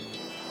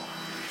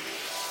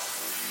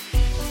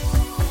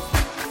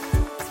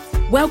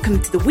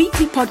Welcome to the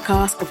weekly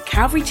podcast of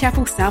Calvary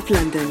Chapel, South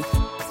London,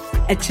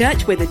 a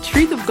church where the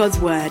truth of God's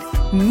Word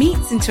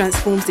meets and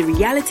transforms the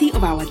reality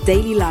of our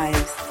daily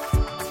lives.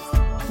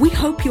 We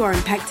hope you are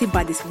impacted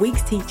by this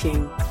week's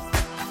teaching.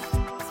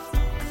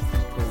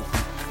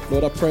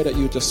 Lord, I pray that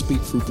you would just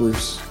speak through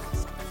Bruce.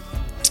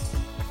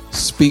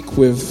 Speak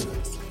with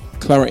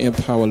clarity and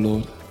power,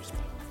 Lord.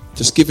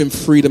 Just give him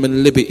freedom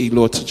and liberty,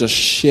 Lord, to just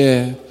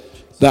share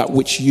that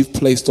which you've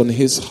placed on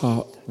his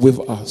heart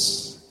with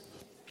us.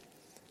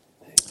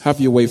 Have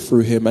your way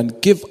through him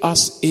and give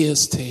us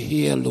ears to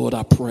hear, Lord,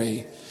 I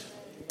pray.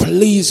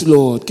 Please,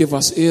 Lord, give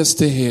us ears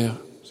to hear.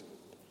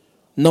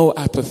 No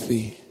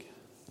apathy,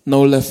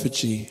 no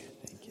lethargy,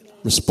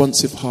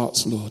 responsive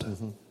hearts, Lord.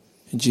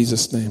 In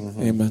Jesus' name,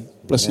 amen.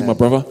 Bless you, my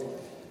brother.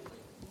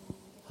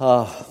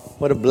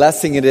 What a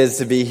blessing it is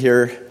to be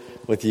here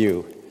with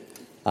you.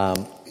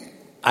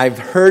 I've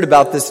heard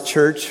about this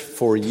church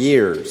for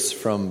years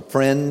from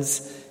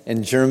friends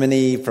in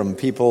Germany, from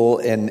people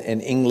in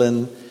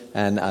England,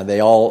 and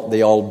they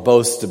all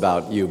boast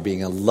about you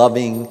being a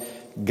loving,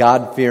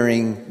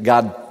 God-fearing,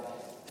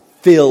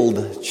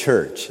 God-filled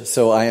church.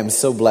 So I am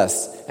so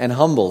blessed and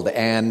humbled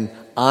and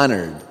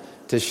honored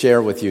to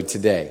share with you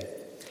today.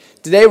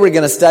 Today we're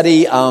going to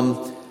study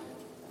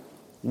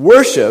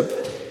worship,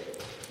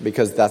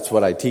 because that's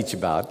what I teach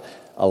about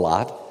a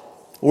lot.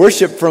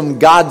 Worship from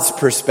God's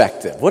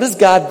perspective. What does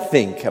God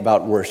think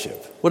about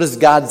worship? What is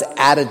God's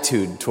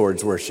attitude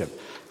towards worship?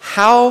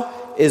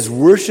 How is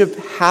worship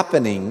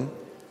happening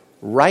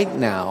right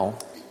now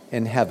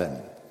in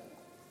heaven?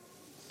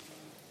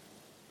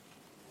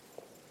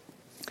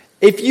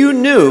 If you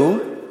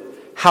knew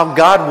how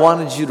God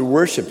wanted you to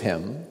worship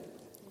him,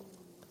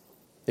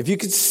 if you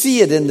could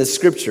see it in the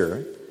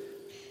scripture,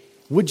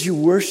 would you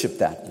worship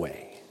that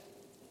way?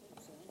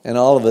 And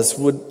all of us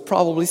would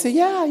probably say,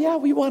 yeah,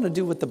 we want to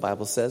do what the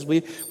Bible says.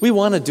 We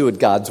want to do it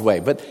God's way.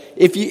 But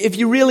if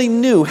you really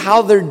knew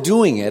how they're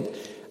doing it,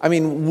 I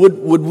mean,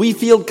 would we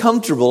feel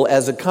comfortable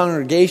as a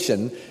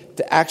congregation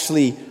to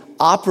actually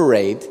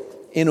operate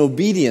in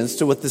obedience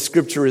to what the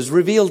Scripture has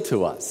revealed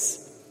to us?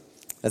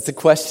 That's a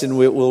question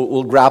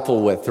we'll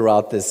grapple with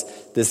throughout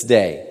this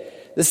day.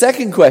 The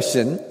second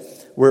question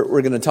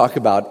we're going to talk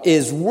about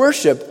is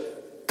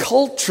worship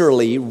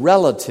culturally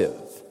relative.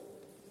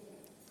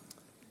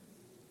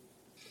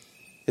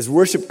 Is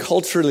worship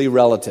culturally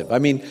relative? I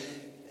mean,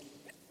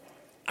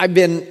 I've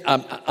been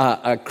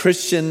a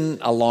Christian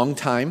a long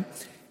time,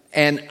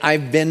 and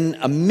I've been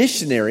a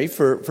missionary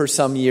for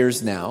some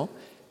years now.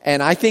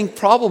 And I think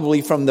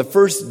probably from the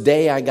first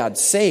day I got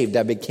saved,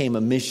 I became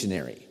a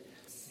missionary.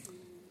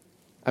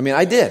 I mean,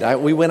 I did.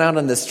 We went out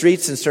on the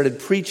streets and started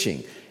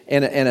preaching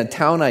in a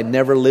town I'd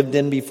never lived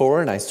in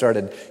before, and I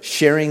started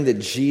sharing that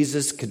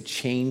Jesus could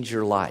change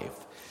your life.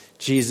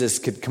 Jesus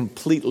could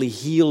completely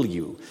heal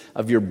you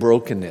of your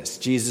brokenness.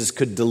 Jesus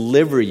could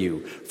deliver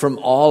you from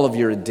all of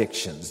your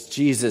addictions.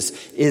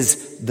 Jesus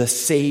is the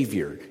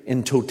Savior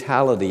in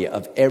totality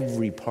of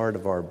every part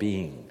of our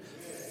being.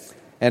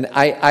 And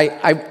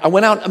I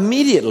went out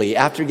immediately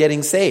after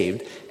getting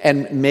saved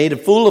and made a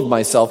fool of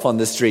myself on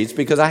the streets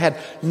because I had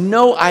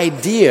no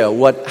idea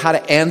how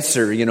to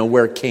answer,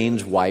 where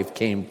Cain's wife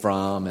came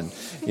from, and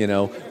I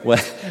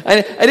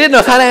didn't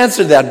know how to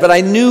answer that, but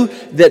I knew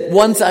that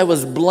once I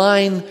was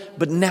blind,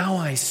 but now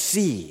I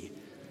see.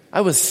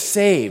 I was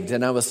saved,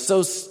 and I was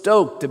so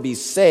stoked to be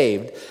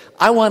saved,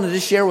 I wanted to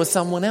share with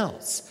someone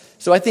else.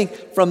 So I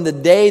think from the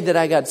day that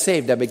I got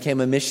saved, I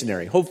became a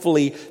missionary.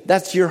 Hopefully,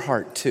 that's your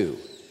heart too.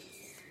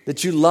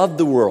 That you love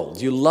the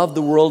world. You love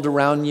the world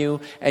around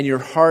you, and your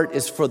heart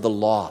is for the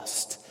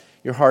lost.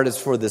 Your heart is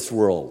for this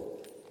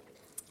world.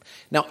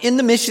 Now, in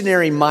the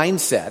missionary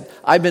mindset,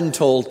 I've been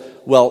told,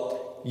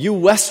 well, you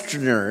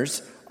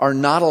Westerners are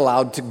not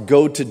allowed to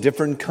go to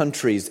different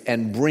countries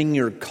and bring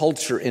your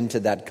culture into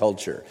that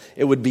culture.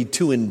 It would be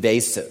too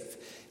invasive.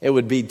 It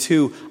would be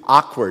too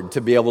awkward to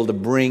be able to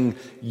bring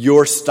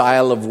your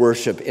style of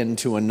worship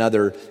into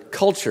another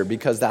culture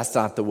because that's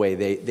not the way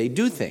they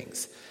do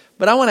things.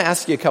 But I want to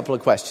ask you a couple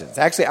of questions.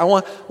 Actually, I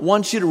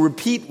want you to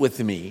repeat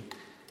with me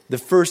the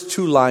first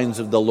two lines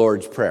of the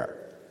Lord's Prayer.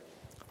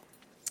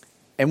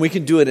 And we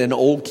can do it in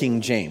Old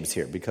King James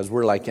here because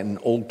we're like in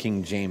Old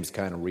King James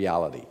kind of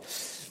reality.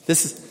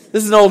 This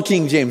is an Old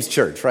King James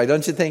church, right?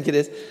 Don't you think it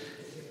is?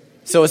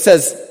 So it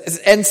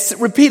says, and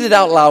repeat it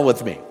out loud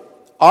with me.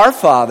 Our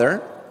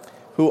Father,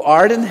 who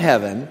art in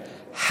heaven,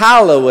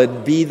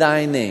 hallowed be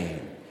thy name.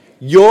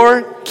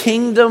 Your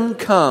kingdom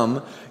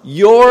come,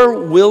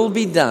 your will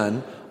be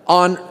done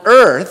on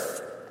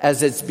earth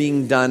as it's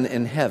being done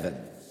in heaven.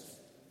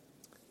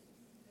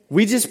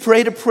 We just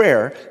prayed a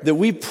prayer that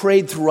we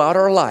prayed throughout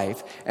our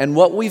life, and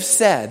what we've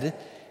said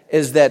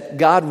is that,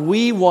 God,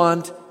 we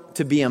want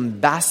to be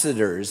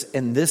ambassadors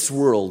in this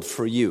world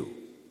for you.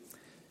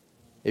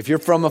 If you're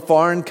from a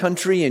foreign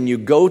country and you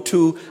go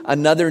to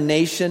another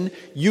nation,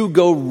 you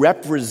go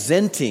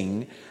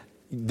representing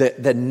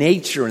the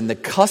nature and the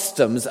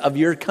customs of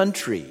your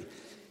country.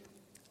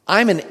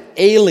 I'm an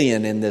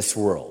alien in this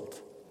world.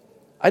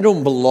 I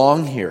don't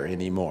belong here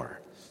anymore.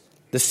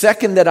 The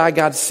second that I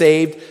got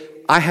saved,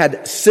 I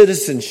had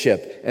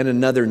citizenship in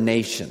another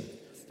nation.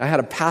 I had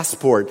a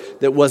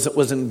passport that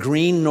wasn't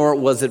green nor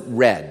was it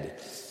red.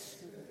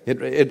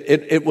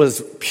 It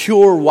was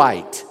pure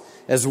white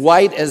as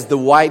the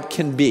white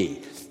can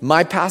be.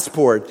 My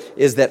passport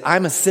is that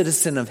I'm a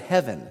citizen of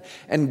heaven.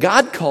 And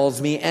God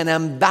calls me an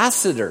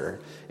ambassador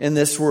in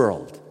this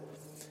world.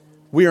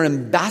 We are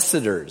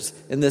ambassadors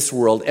in this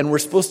world, and we're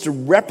supposed to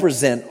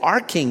represent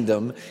our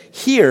kingdom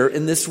here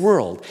in this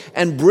world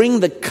and bring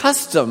the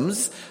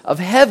customs of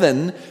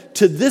heaven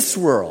to this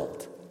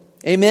world.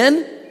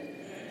 Amen?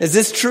 Is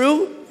this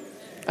true?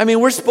 I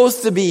mean, we're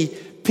supposed to be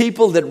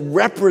people that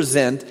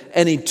represent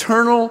an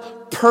eternal,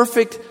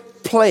 perfect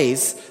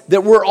place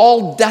that we're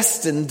all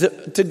destined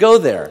to go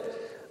there.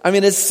 I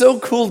mean, it's so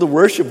cool to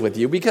worship with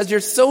you because you're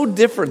so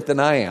different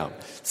than I am.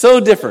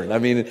 So different. I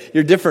mean,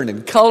 you're different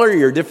in color,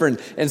 you're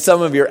different in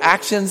some of your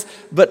actions,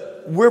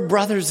 but we're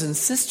brothers and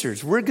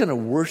sisters. We're going to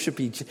worship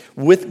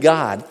with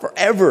God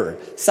forever,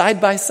 side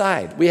by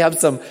side. We have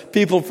some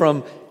people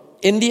from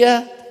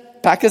India,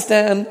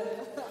 Pakistan.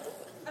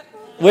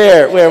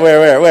 Where?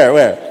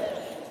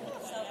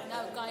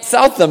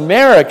 South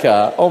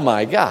America. Oh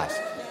my gosh.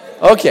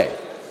 Okay.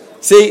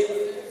 See,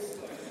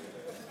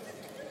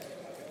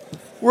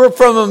 we're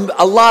from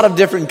a lot of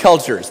different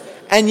cultures.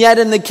 And yet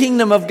in the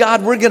kingdom of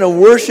God, we're going to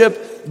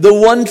worship the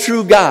one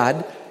true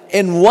God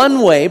in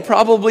one way,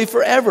 probably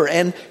forever.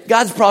 And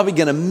God's probably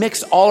going to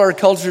mix all our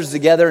cultures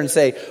together and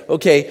say,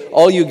 okay,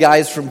 all you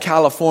guys from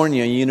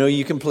California,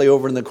 you can play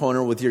over in the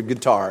corner with your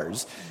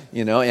guitars,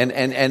 and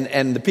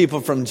the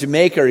people from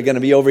Jamaica are going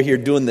to be over here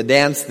doing the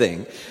dance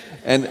thing.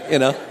 And,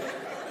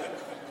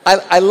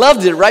 I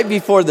loved it right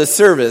before the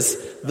service.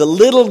 The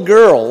little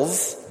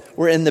girls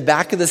were in the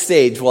back of the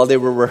stage while they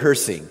were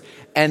rehearsing,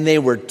 and they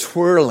were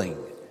twirling.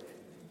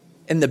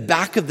 In the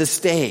back of the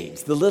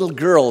stage, the little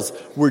girls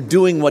were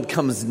doing what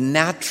comes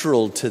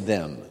natural to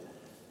them.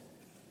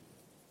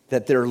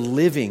 That they're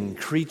living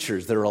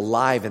creatures, they're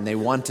alive, and they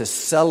want to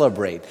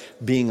celebrate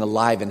being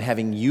alive and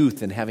having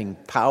youth and having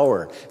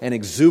power and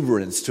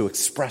exuberance to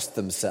express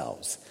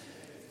themselves.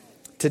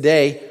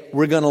 Today,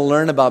 we're going to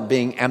learn about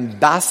being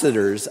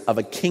ambassadors of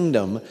a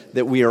kingdom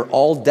that we are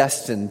all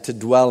destined to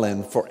dwell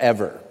in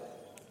forever.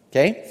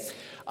 Okay?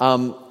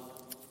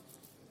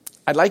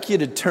 I'd like you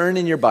to turn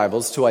in your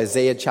Bibles to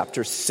Isaiah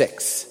chapter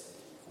 6.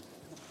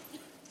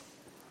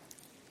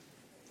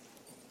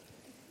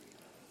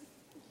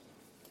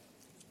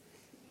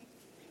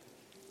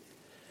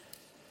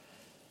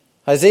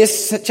 Isaiah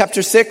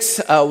chapter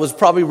 6 was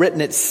probably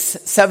written at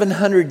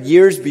 700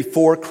 years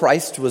before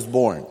Christ was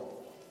born.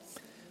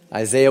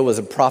 Isaiah was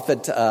a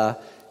prophet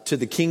to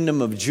the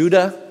kingdom of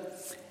Judah,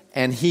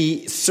 and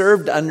he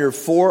served under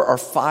 4 or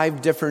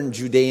 5 different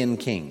Judean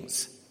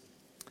kings.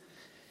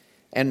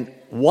 And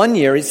one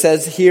year, it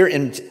says here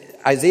in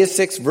Isaiah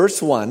 6, verse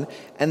 1,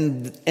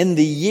 and in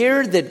the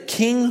year that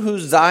King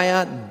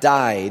Uzziah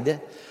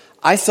died,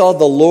 I saw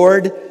the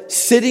Lord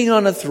sitting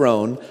on a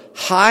throne,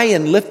 high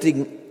and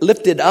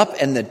lifted up,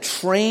 and the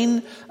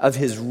train of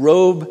his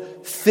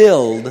robe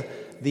filled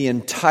the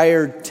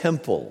entire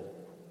temple.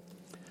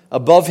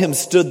 Above him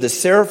stood the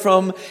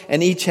seraphim,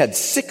 and each had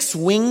 6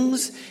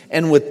 wings,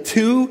 and with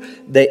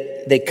 2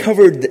 they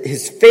covered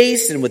his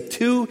face, and with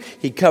 2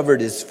 he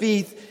covered his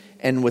feet,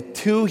 and with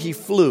 2 he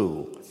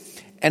flew.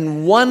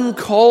 And one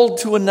called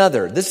to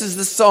another. This is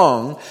the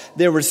song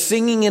they were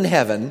singing in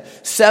heaven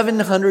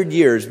 700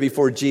 years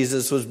before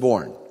Jesus was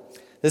born.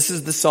 This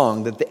is the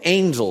song that the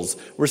angels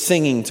were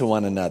singing to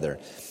one another.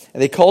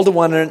 And they called to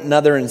one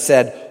another and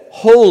said,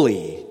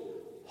 Holy,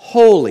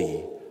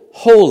 holy,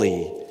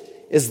 holy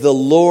is the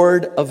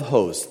Lord of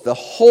hosts. The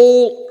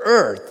whole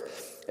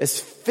earth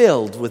is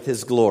filled with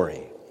his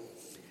glory.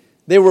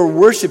 They were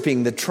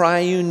worshiping the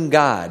triune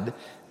God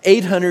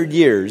 800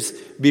 years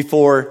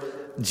before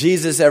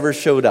Jesus ever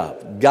showed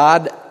up.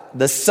 God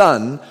the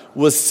Son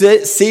was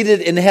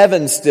seated in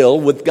heaven still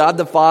with God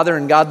the Father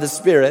and God the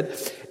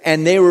Spirit,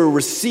 and they were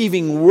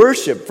receiving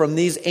worship from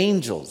these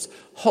angels.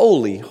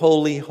 Holy,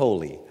 holy,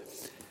 holy.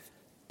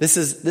 This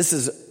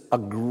is a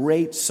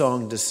great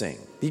song to sing.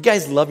 Do you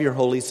guys love your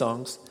holy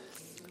songs?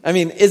 I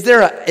mean,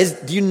 do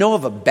you know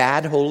of a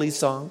bad holy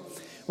song?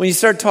 When you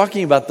start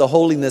talking about the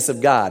holiness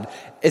of God,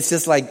 it's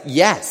just like,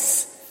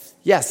 yes,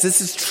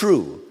 this is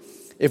true.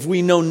 If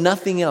we know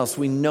nothing else,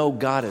 we know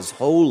God is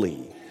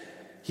holy.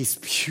 He's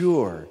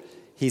pure.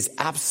 He's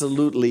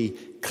absolutely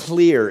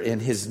clear in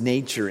his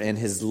nature and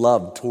his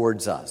love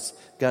towards us.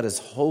 God is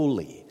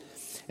holy.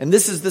 And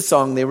this is the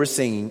song they were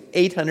singing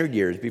 800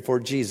 years before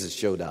Jesus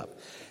showed up.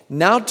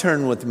 Now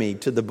turn with me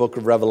to the book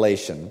of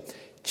Revelation,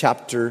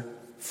 chapter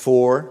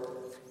 4,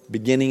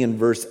 beginning in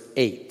verse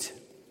 8.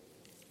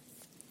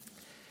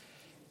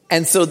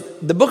 And so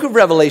the book of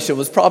Revelation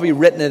was probably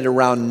written at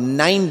around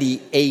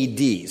 90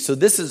 AD. So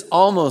this is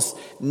almost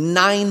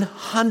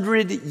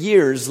 900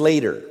 years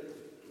later.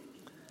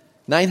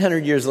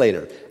 900 years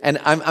later. And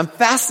I'm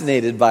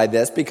fascinated by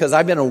this because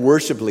I've been a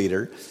worship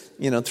leader,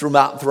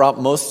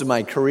 throughout most of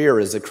my career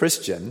as a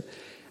Christian.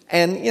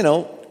 And,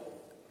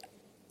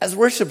 as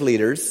worship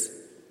leaders,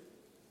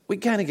 we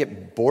kind of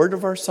get bored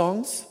of our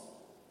songs.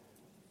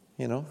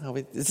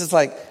 It's just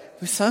like,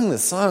 we sung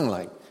this song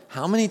like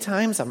how many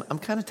times? I'm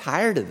kind of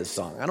tired of this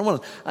song. I don't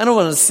want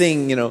to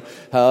sing,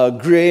 how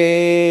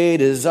great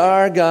is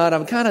our God.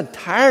 I'm kind of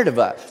tired of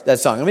that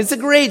song. I mean, it's a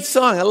great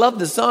song. I love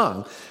the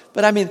song.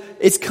 But I mean,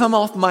 it's come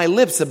off my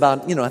lips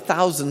about,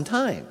 1,000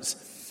 times.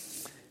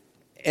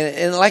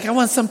 And like, I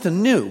want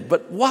something new.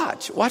 But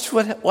watch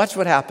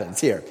what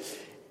happens here.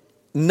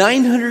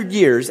 900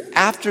 years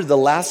after the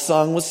last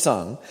song was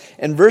sung,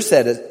 and verse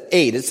 8,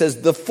 it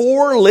says, the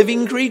 4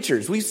 living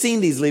creatures. We've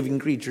seen these living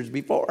creatures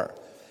before.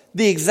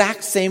 The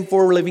exact same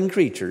 4 living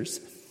creatures,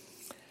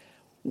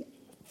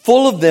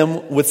 full of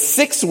them with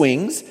 6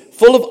 wings,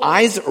 full of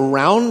eyes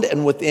around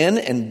and within,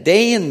 and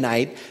day and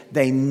night,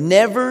 they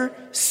never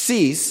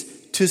cease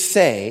to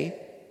say,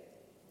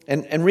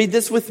 and read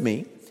this with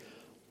me,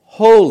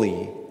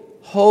 holy,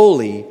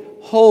 holy,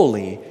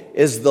 holy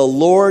is the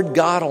Lord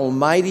God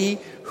Almighty,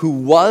 who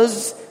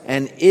was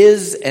and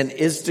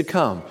is to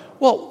come.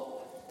 Well,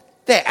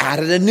 they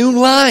added a new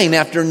line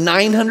after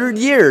 900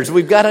 years.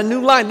 We've got a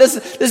new line. This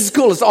is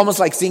cool. It's almost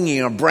like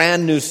singing a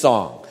brand new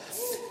song.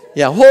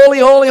 Yeah, holy,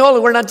 holy, holy.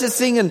 We're not just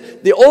singing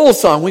the old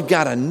song. We've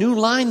got a new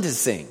line to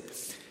sing.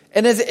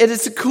 And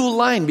it's a cool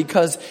line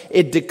because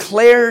it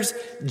declares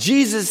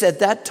Jesus at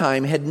that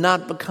time had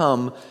not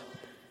become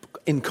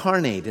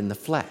incarnate in the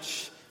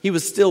flesh. He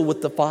was still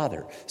with the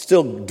Father,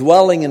 still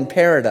dwelling in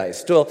paradise,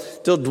 still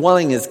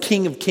dwelling as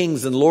King of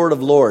Kings and Lord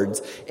of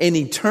Lords in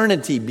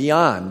eternity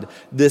beyond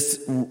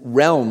this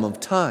realm of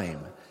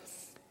time.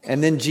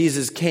 And then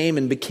Jesus came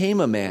and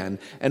became a man,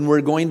 and we're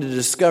going to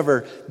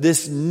discover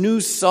this new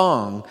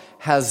song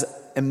has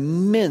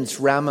immense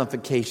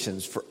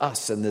ramifications for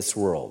us in this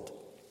world.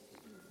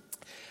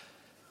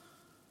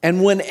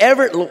 And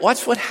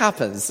watch what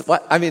happens.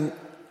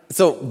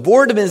 So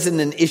boredom isn't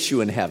an issue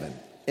in heaven.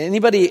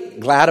 Anybody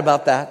glad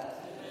about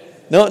that?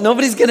 No,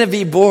 nobody's going to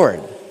be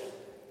bored.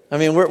 I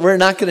mean, we're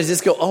not going to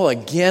just go, oh,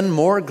 again,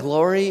 more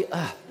glory,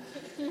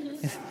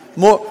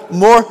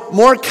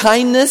 more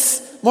kindness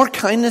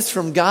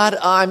from God.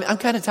 I'm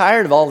kind of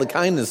tired of all the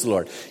kindness,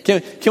 Lord.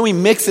 Can we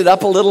mix it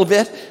up a little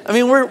bit? I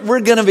mean,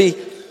 we're going to be,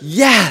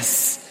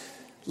 yes,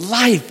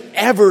 life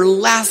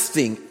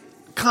everlasting,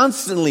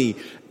 constantly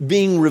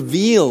being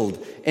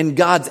revealed in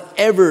God's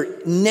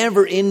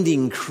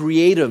never-ending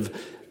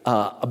creative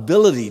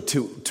ability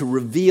to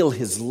reveal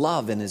His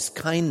love and His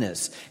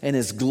kindness and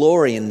His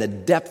glory and the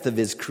depth of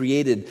His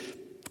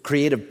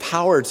creative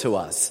power to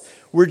us.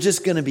 We're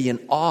just going to be in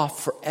awe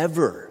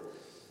forever.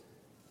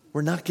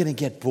 We're not going to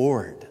get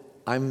bored.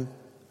 I'm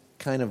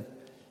kind of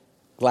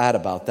glad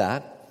about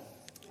that.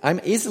 I'm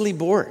easily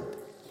bored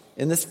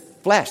in this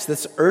flesh,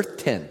 this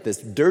earth tent, this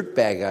dirt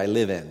bag I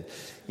live in.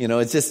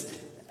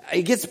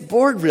 It gets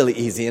bored really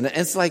easy. And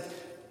it's like,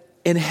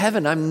 in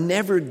heaven, I'm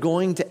never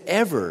going to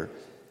ever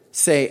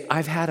say,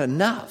 I've had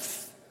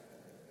enough.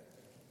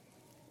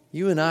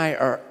 You and I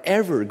are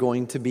ever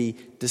going to be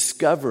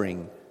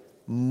discovering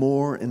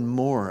more and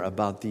more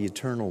about the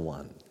Eternal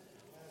One.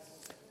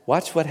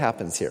 Watch what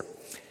happens here.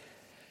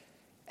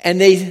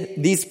 And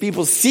these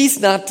people cease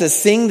not to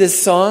sing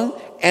this song,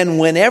 and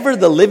whenever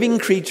the living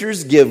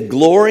creatures give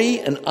glory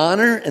and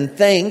honor and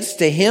thanks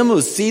to Him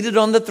who's seated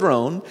on the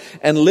throne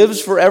and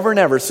lives forever and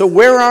ever. So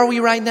where are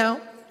we right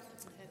now?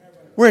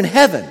 We're in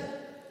heaven.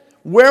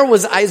 Where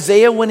was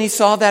Isaiah when he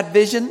saw that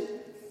vision?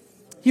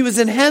 He was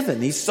in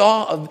heaven. He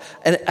saw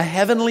a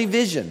heavenly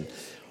vision.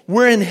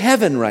 We're in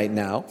heaven right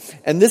now,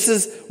 and this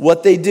is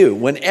what they do.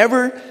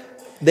 Whenever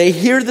they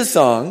hear the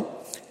song,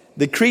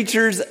 the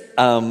creatures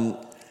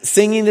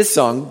singing this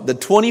song, the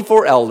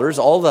 24 elders,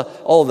 all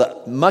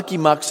the mucky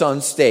mucks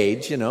on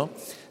stage,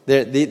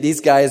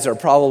 these guys are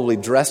probably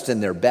dressed in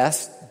their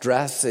best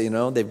dress,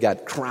 they've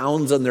got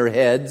crowns on their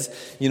heads,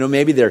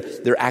 maybe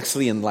they're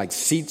actually in like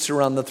seats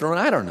around the throne.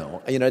 I don't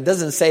know. It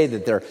doesn't say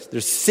that they're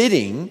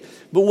sitting,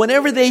 but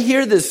whenever they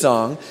hear this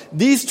song,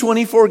 these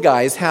 24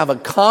 guys have a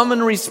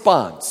common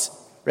response.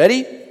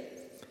 Ready?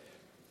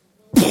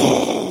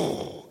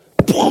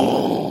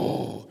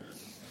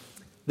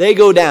 They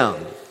go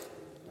down.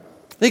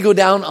 They go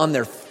down on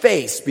their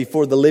face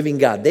before the living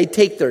God. They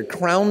take their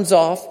crowns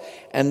off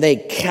and they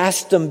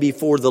cast them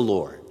before the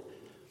Lord.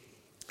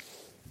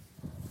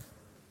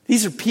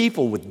 These are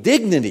people with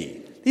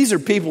dignity. These are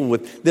people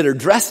that are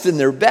dressed in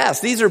their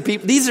best. These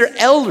are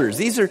elders.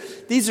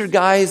 These are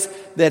guys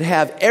that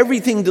have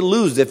everything to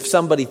lose if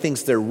somebody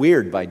thinks they're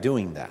weird by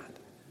doing that.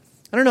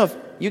 I don't know if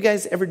you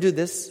guys ever do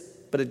this,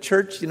 but at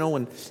church,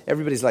 when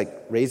everybody's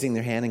like raising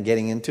their hand and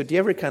getting into it, do you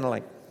ever kind of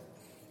like,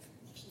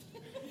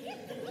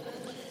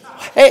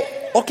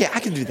 hey, okay, I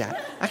can do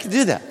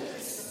that.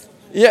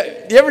 Yeah,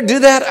 you ever do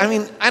that? I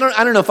mean, I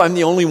don't know if I'm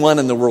the only one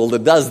in the world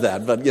that does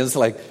that, but it's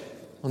like,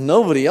 well,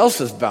 nobody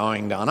else is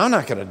bowing down. I'm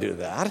not going to do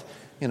that.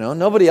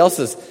 Nobody else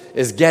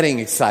is getting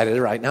excited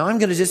right now. I'm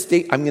going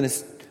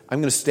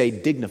to stay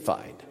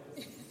dignified.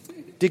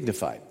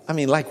 Dignified. I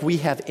mean, like we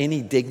have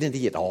any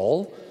dignity at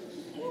all.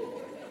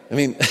 I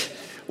mean,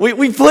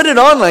 we put it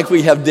on like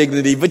we have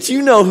dignity, but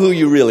you know who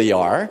you really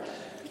are.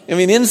 I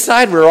mean,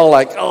 inside we're all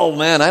like, oh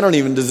man, I don't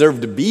even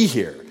deserve to be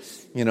here.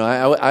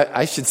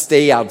 I should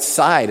stay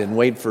outside and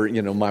wait for,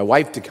 my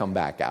wife to come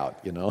back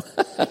out,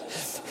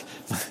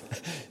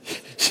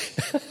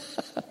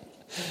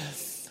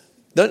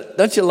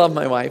 Don't you love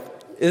my wife?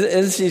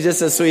 Isn't she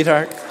just a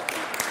sweetheart?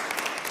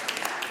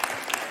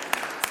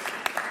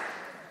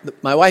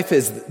 My wife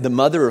is the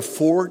mother of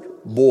 4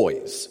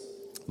 boys.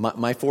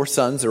 My 4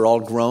 sons are all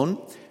grown.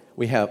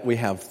 We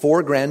have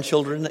 4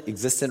 grandchildren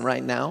existent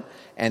right now,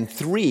 and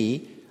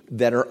 3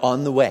 that are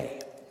on the way.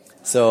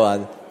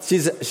 So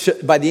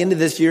by the end of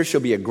this year, she'll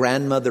be a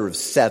grandmother of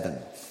 7.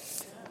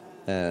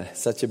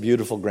 Such a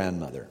beautiful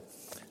grandmother.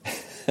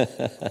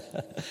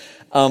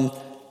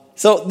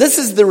 So this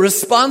is the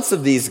response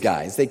of these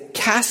guys. They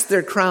cast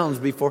their crowns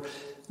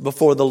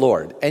before the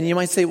Lord. And you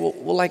might say, well,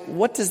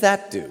 what does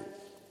that do?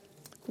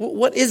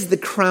 What is the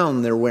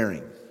crown they're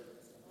wearing?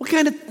 What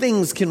kind of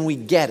things can we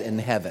get in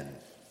heaven?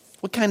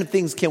 What kind of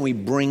things can we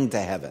bring to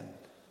heaven?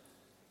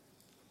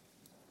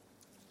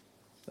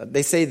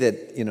 They say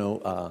that,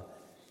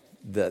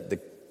 the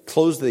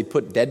clothes they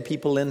put dead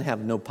people in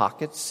have no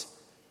pockets.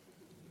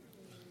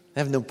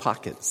 They have no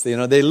pockets.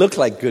 They look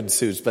like good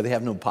suits, but they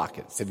have no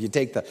pockets. If you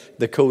take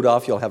the coat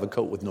off, you'll have a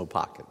coat with no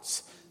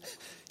pockets.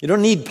 You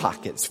don't need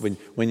pockets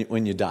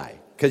when you die,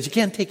 because you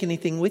can't take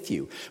anything with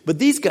you. But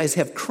these guys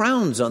have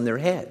crowns on their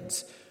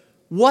heads.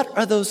 What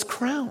are those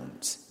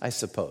crowns, I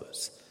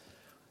suppose?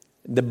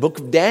 The book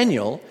of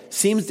Daniel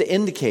seems to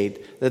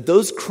indicate that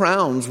those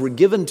crowns were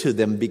given to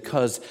them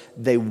because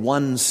they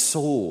won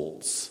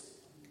souls.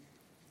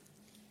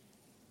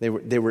 They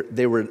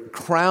were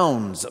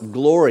crowns of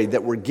glory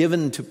that were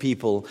given to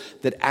people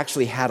that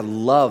actually had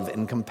love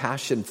and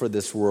compassion for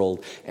this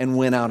world and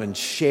went out and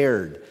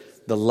shared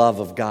the love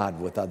of God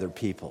with other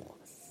people.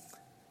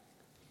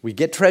 We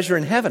get treasure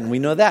in heaven. We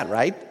know that,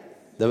 right?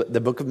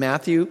 The book of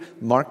Matthew,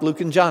 Mark, Luke,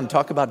 and John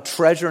talk about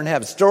treasure in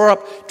heaven. Store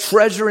up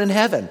treasure in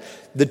heaven.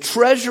 The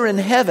treasure in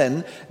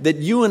heaven that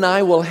you and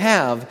I will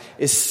have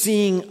is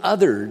seeing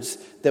others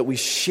that we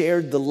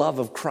shared the love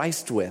of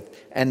Christ with,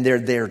 and they're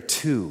there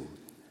too.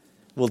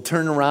 We'll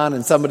turn around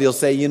and somebody will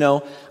say,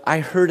 I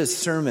heard a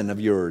sermon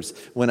of yours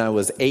when I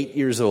was 8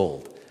 years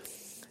old,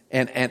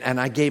 and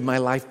I gave my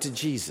life to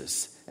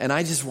Jesus, and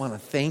I just want to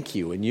thank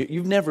you. And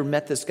you've never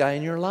met this guy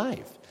in your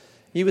life.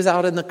 He was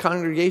out in the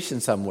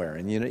congregation somewhere,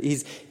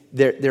 and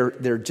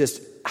they're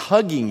just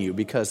hugging you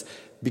because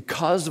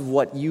of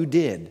what you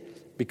did,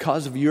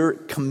 because of your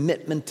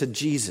commitment to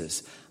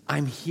Jesus.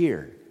 I'm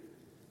here.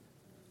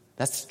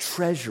 That's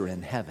treasure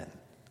in heaven,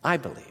 I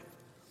believe.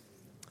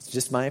 It's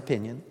just my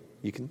opinion.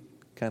 You can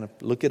kind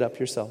of look it up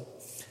yourself.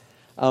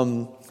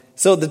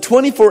 So the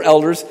 24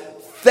 elders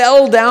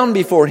fell down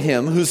before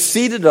him who's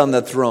seated on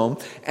the throne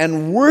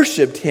and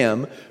worshiped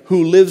him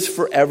who lives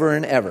forever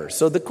and ever.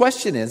 So the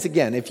question is,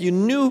 again, if you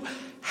knew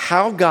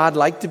how God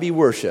liked to be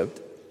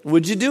worshiped,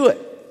 would you do it?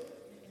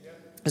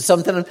 It's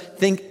something I'm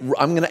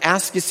going to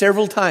ask you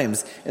several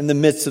times in the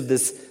midst of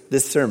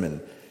this sermon.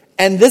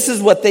 And this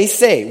is what they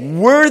say: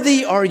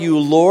 "Worthy are you,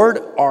 Lord,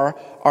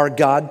 our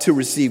God, to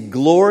receive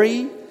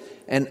glory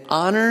and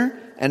honor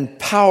and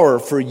power,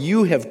 for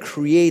you have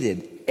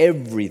created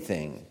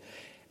everything.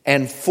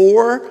 And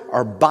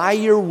by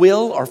your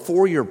will, or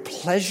for your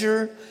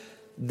pleasure,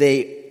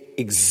 they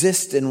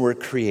exist and were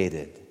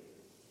created."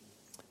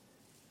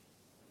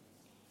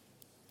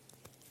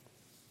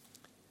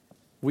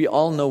 We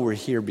all know we're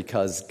here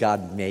because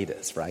God made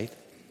us, right?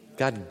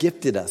 God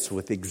gifted us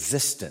with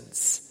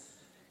existence.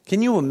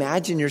 Can you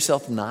imagine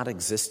yourself not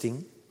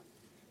existing?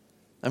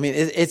 I mean,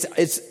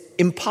 it's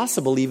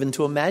impossible even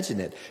to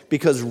imagine it,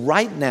 because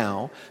right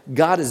now,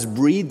 God has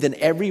breathed in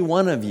every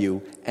one of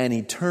you an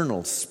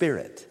eternal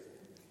spirit.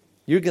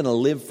 You're going to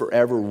live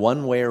forever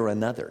one way or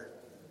another.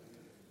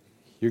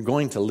 You're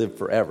going to live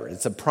forever.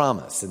 It's a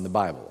promise in the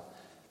Bible.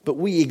 But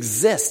we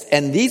exist,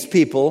 and these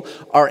people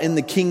are in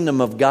the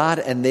kingdom of God,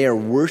 and they are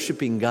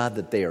worshiping God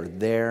that they are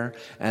there,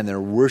 and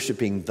they're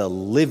worshiping the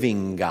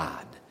living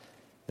God.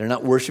 They're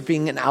not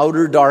worshiping in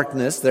outer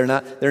darkness. They're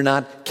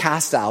not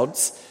cast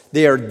outs.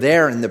 They are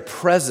there in the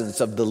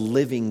presence of the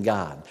living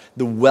God,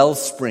 the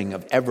wellspring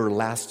of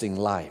everlasting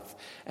life.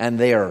 And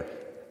they are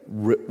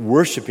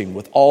worshiping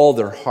with all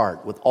their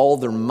heart, with all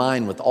their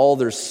mind, with all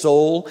their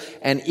soul,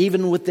 and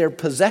even with their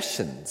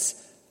possessions.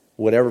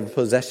 Whatever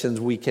possessions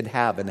we could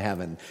have in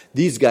heaven,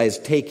 these guys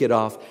take it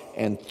off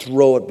and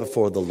throw it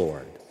before the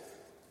Lord.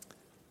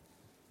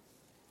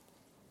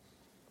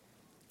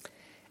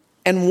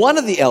 And one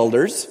of the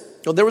elders,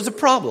 there was a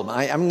problem.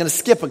 I'm going to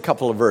skip a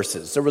couple of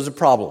verses. There was a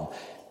problem.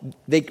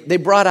 They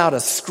brought out a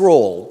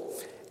scroll,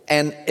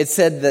 and it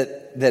said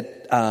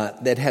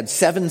that had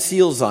 7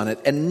 seals on it,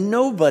 and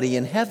nobody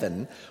in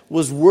heaven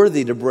was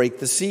worthy to break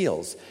the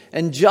seals.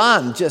 And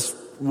John just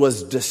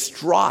was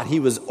distraught. He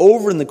was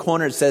over in the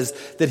corner. It says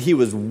that he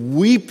was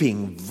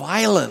weeping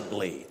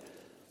violently.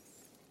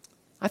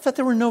 I thought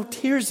there were no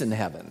tears in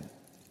heaven.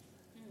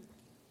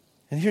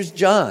 And here's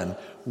John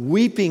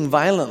weeping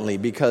violently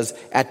because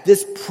at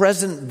this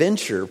present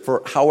venture,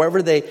 for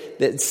however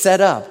they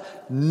set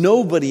up,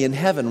 nobody in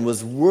heaven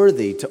was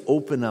worthy to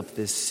open up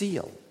this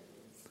seal,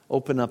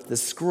 open up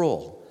this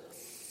scroll.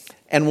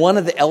 And one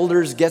of the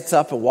elders gets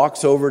up and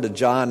walks over to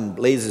John and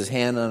lays his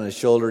hand on his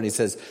shoulder and he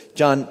says,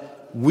 "John,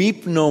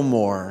 weep no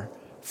more,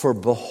 for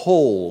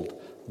behold,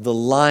 the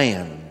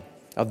Lion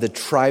of the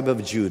tribe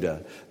of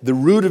Judah, the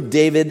Root of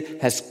David,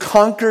 has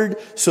conquered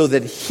so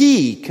that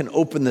he can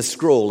open the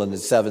scroll and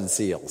its 7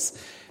 seals."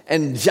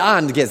 And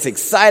John gets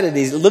excited.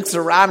 He looks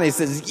around and he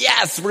says,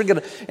 "Yes, we're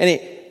going to,"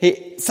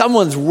 and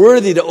someone's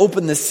worthy to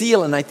open the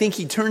seal. And I think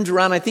he turns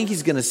around. I think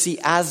he's going to see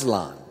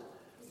Aslan,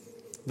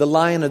 the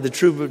Lion of the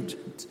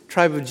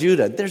tribe of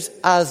Judah. There's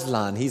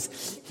Aslan. He's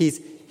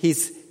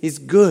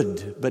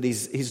good, but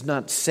he's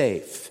not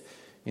safe,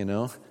 you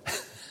know.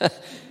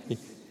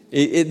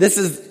 This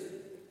is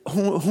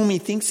whom he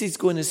thinks he's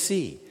going to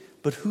see.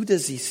 But who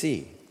does he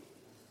see?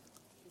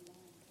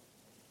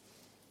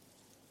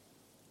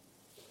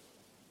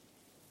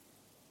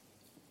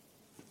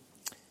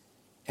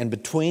 And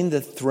between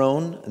the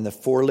throne and the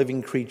 4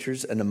 living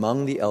creatures and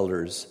among the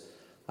elders,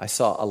 I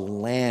saw a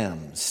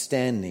lamb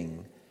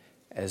standing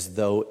as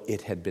though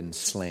it had been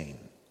slain.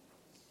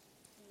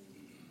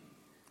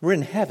 We're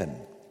in heaven,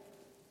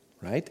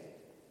 right?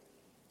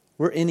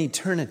 We're in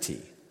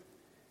eternity.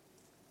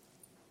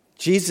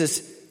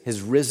 Jesus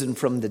has risen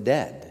from the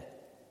dead.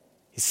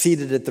 He's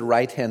seated at the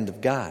right hand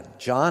of God.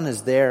 John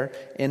is there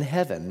in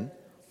heaven,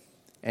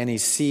 and he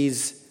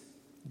sees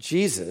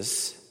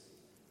Jesus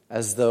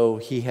as though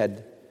he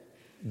had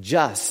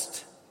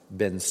just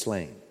been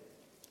slain.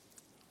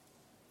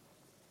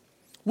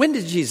 When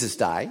did Jesus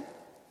die?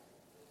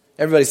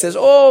 Everybody says,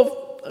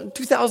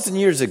 2,000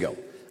 years ago.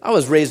 I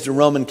was raised a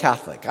Roman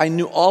Catholic. I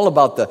knew all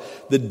about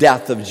the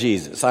death of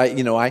Jesus.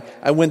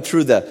 I went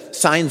through the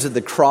signs of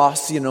the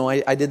cross.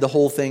 I did the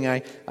whole thing.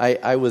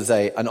 I was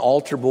an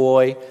altar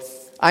boy.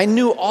 I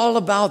knew all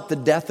about the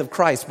death of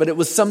Christ, but it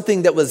was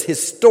something that was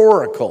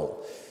historical.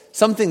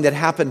 Something that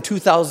happened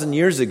 2,000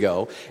 years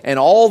ago, and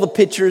all the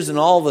pictures and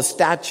all the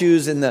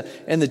statues in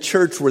the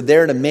church were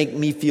there to make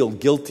me feel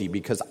guilty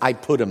because I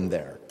put them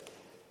there.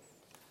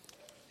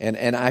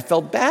 And I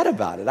felt bad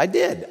about it. I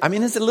did. I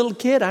mean, as a little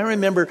kid, I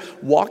remember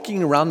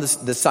walking around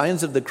the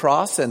signs of the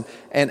cross, and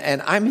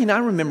I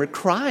remember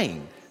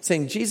crying,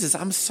 saying, "Jesus,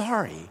 I'm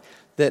sorry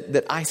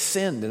that I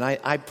sinned and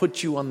I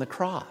put you on the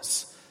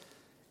cross."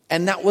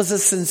 And that was a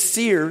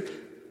sincere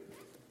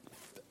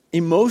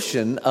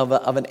emotion of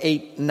an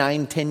 8,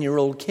 9,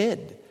 10-year-old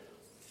kid.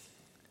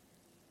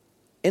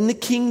 In the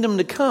kingdom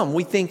to come,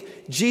 we think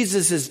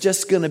Jesus is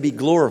just going to be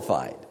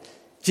glorified.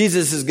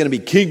 Jesus is going to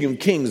be King of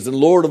Kings and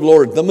Lord of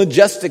Lords, the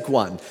majestic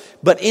one.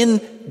 But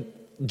in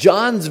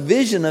John's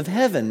vision of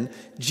heaven,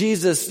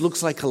 Jesus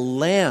looks like a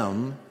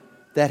lamb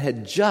that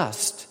had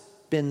just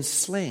been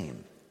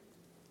slain.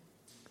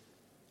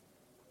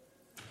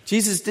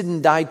 Jesus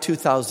didn't die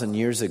 2,000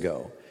 years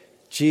ago.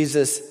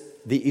 Jesus,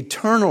 the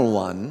eternal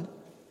one,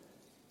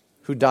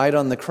 who died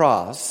on the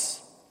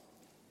cross,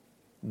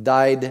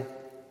 died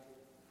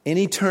in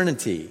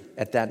eternity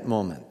at that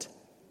moment.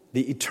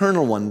 The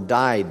eternal one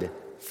died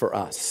for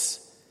us.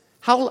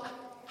 How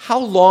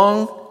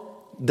long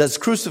does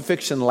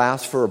crucifixion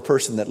last for a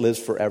person that lives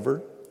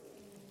forever?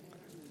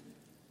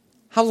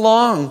 How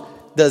long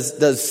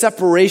does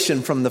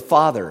separation from the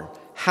Father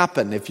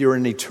happen if you're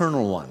an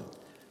eternal one?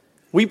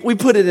 We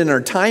put it in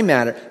our time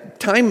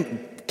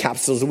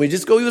capsules and we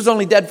just go, he was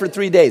only dead for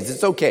 3 days.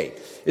 It's okay.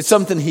 It's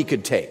something he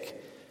could take.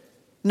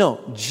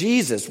 No,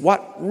 Jesus,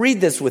 read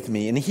this with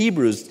me in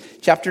Hebrews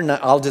chapter 9.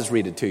 I'll just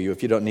read it to you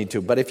if you don't need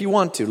to, but if you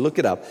want to, look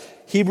it up.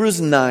 Hebrews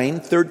 9,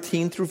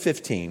 13 through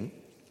 15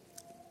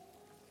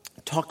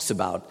 talks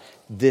about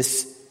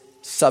this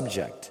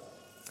subject.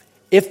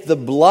 If the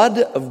blood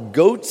of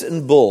goats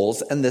and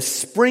bulls and the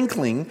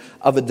sprinkling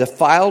of a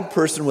defiled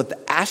person with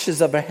the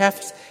ashes of a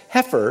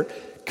heifer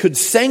could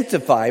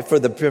sanctify for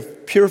the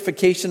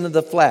purification of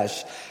the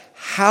flesh,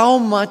 how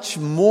much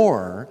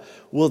more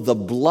will the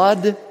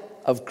blood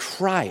of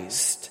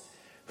Christ,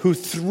 who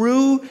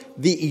through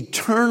the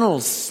eternal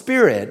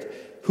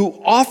Spirit,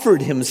 who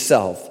offered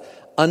himself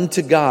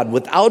unto God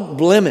without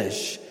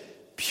blemish,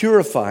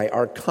 purify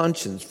our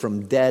conscience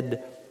from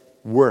dead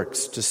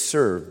works to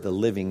serve the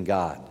living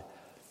God.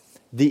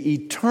 The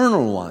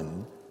eternal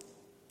one,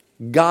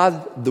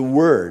 God the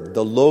Word,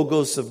 the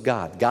Logos of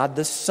God, God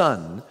the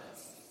Son,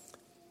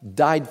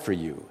 died for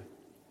you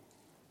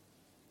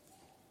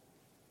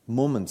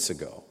moments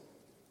ago.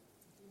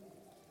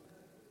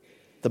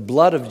 The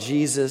blood of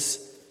Jesus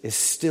is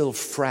still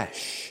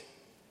fresh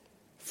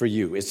for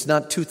you. It's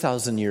not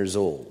 2,000 years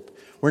old.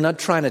 We're not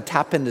trying to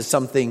tap into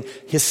something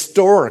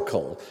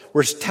historical.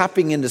 We're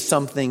tapping into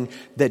something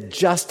that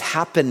just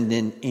happened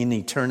in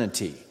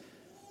eternity.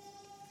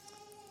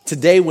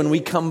 Today, when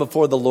we come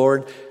before the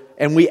Lord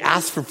and we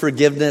ask for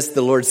forgiveness,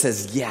 the Lord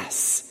says,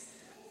 yes,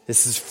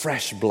 this is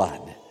fresh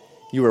blood.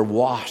 You are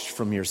washed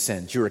from your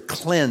sins. You are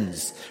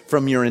cleansed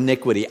from your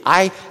iniquity.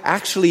 I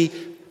actually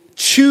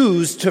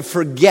choose to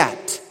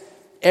forget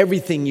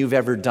everything you've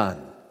ever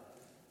done.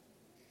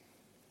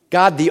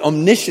 God, the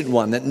omniscient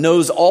one that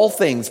knows all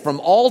things from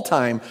all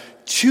time,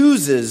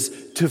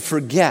 chooses to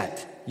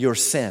forget your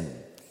sin.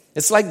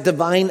 It's like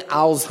divine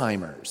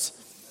Alzheimer's.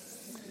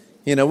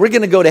 You know, we're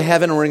going to go to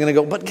heaven and we're going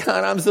to go, but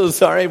God, I'm so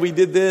sorry we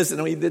did this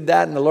and we did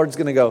that. And the Lord's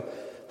going to go,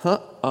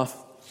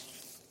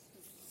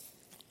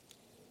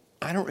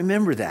 I don't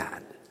remember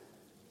that.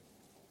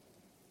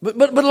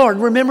 But Lord,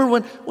 remember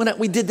when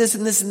we did this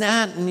and this and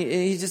that? And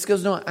he just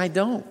goes, no, I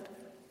don't.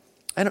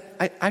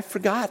 I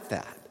forgot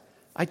that.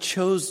 I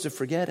chose to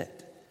forget it.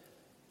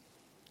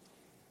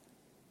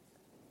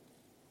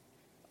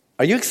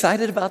 Are you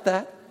excited about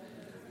that?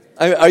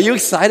 Are you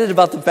excited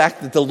about the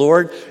fact that the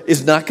Lord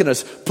is not going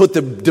to put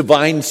the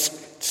divine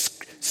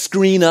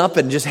screen up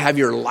and just have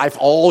your life,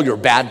 all your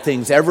bad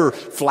things ever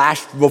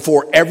flash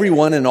before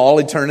everyone in all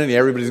eternity?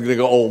 Everybody's going to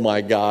go, oh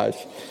my gosh,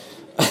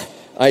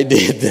 I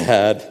did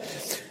that.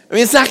 I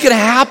mean, it's not going to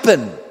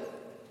happen.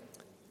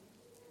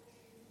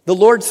 The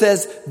Lord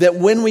says that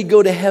when we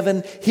go to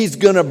heaven, He's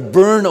going to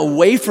burn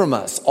away from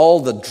us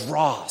all the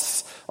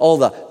dross, all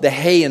the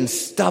hay and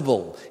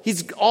stubble.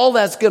 All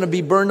that's going to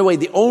be burned away.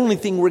 The only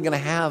thing we're going to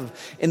have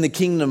in the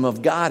kingdom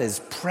of God is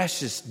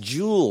precious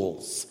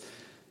jewels,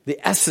 the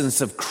essence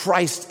of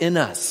Christ in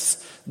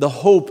us, the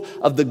hope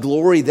of the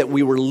glory that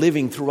we were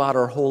living throughout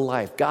our whole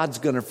life. God's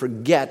going to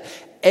forget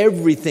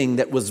everything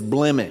that was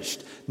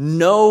blemished.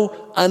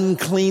 No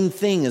unclean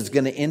thing is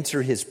going to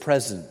enter His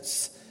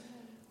presence.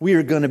 We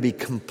are going to be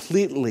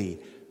completely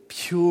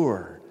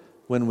pure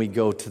when we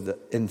go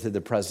into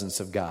the presence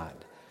of God.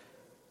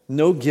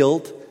 No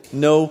guilt,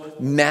 no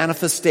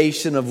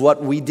manifestation of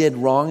what we did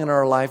wrong in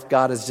our life.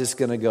 God is just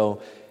going to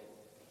go,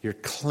 you're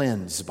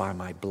cleansed by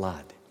my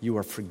blood. You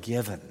are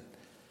forgiven.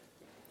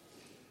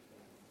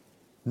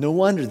 No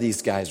wonder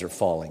these guys are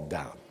falling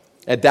down.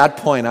 At that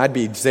point, I'd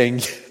be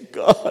saying,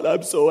 God,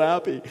 I'm so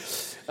happy.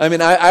 I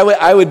mean,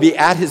 I would be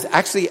at His...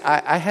 Actually,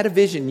 I had a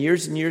vision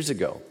years and years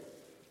ago.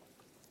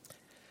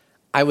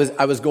 I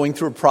was going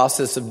through a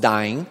process of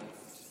dying.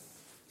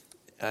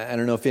 I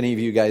don't know if any of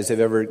you guys have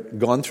ever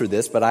gone through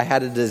this, but I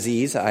had a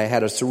disease. I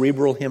had a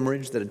cerebral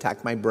hemorrhage that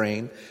attacked my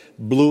brain,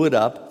 blew it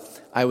up.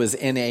 I was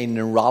in a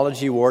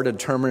neurology ward, a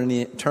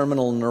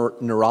terminal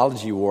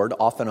neurology ward,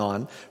 off and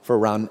on, for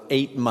around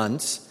 8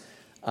 months.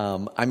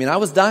 I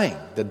was dying.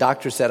 The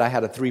doctor said I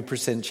had a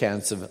 3%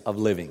 chance of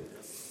living.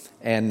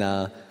 And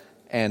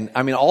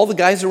all the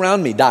guys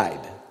around me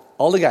died.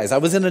 All the guys. I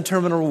was in a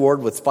terminal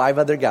ward with 5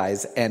 other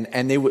guys,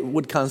 and they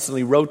would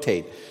constantly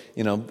rotate,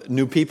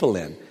 new people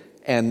in.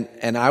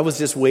 And I was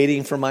just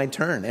waiting for my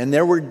turn. And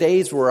there were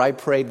days where I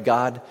prayed,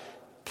 God,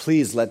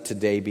 please let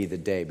today be the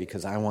day,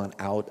 because I want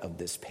out of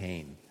this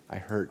pain. I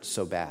hurt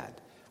so bad.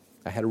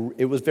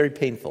 It was very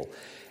painful.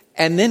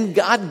 And then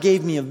God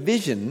gave me a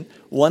vision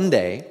one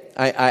day.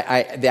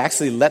 They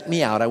actually let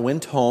me out. I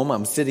went home.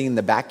 I'm sitting in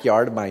the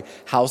backyard of my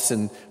house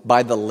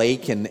by the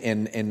lake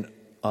in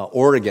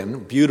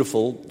Oregon.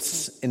 Beautiful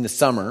in the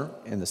summer.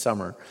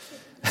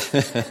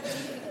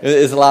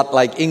 It was a lot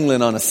like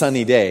England on a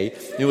sunny day.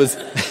 It was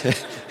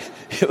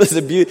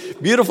a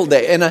beautiful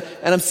day. And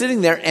I'm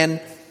sitting there,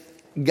 and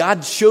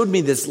God showed me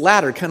this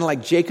ladder, kind of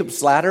like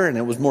Jacob's ladder, and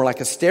it was more like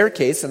a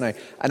staircase. And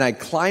I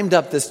climbed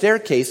up the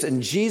staircase,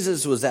 and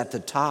Jesus was at the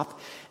top,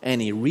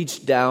 and He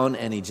reached down,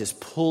 and He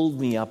just pulled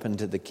me up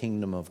into the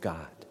kingdom of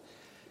God.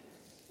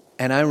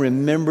 And I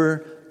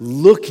remember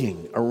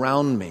looking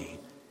around me,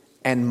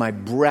 and my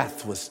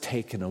breath was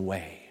taken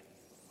away.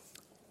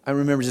 I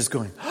remember just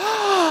going,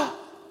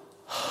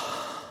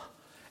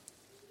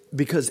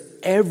 because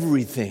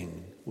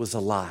everything was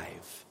alive.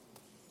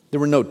 There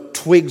were no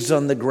twigs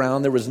on the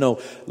ground. There was no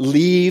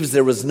leaves.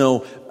 There was no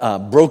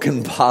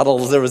broken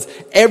bottles. There was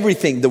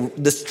everything.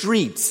 The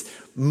streets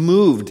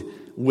moved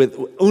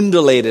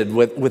undulated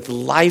with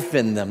life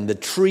in them. The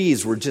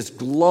trees were just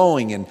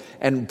glowing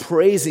and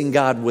praising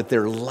God with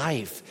their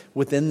life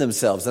within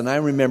themselves. And I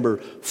remember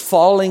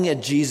falling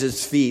at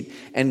Jesus' feet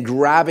and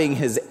grabbing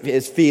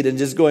his feet and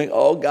just going,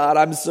 oh God,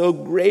 I'm so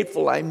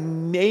grateful I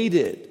made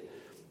it.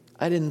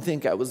 I didn't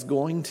think I was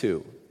going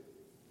to.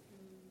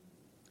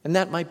 And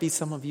that might be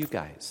some of you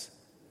guys.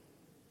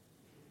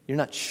 You're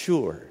not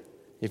sure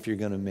if you're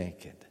going to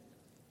make it.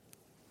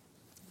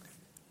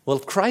 Well,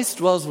 if Christ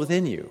dwells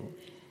within you,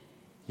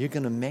 you're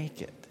going to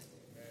make it.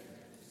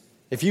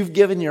 If you've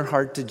given your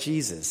heart to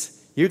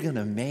Jesus, you're going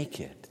to make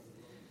it.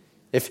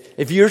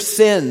 If your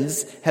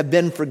sins have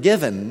been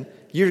forgiven,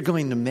 you're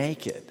going to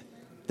make it.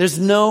 There's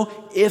no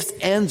ifs,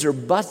 ands, or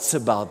buts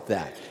about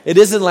that. It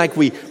isn't like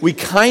we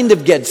kind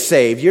of get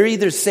saved. You're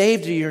either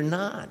saved or you're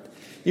not.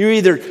 You're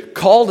either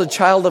called a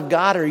child of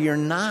God or you're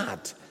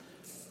not.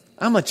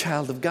 I'm a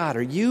child of God.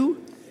 Are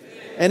you?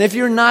 And if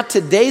you're not,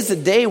 today's a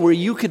day where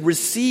you could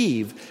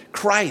receive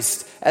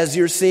Christ as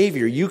your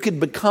Savior. You could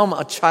become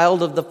a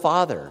child of the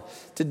Father.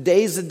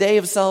 Today's the day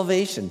of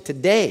salvation.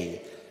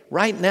 Today,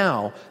 right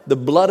now, the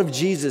blood of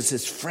Jesus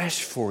is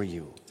fresh for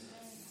you.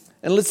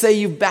 And let's say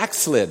you've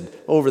backslid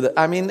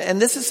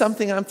and this is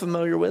something I'm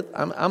familiar with.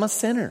 I'm a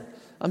sinner.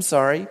 I'm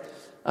sorry.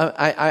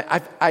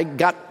 I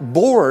got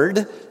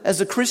bored as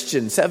a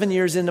Christian 7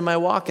 years into my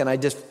walk, and I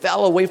just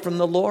fell away from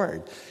the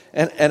Lord.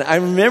 And I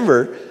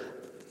remember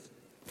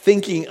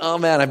thinking, oh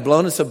man, I've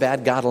blown it so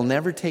bad, God will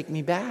never take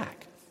me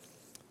back.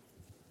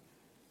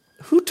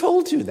 Who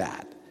told you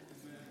that?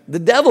 The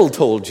devil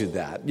told you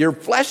that. Your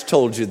flesh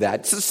told you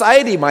that.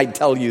 Society might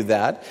tell you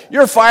that.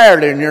 You're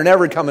fired and you're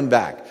never coming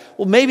back.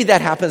 Well, maybe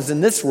that happens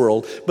in this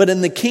world, but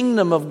in the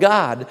kingdom of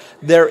God,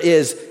 there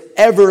is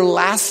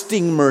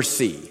everlasting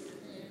mercy.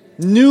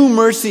 New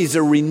mercies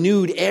are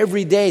renewed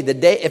every day.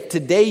 If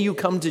today you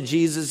come to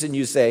Jesus and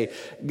you say,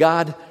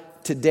 God,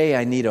 today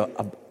I need a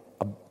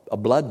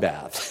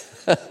bloodbath.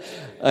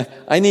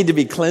 I need to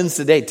be cleansed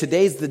today.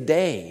 Today's the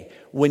day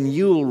when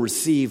you will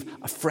receive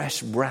a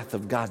fresh breath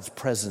of God's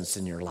presence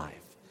in your life.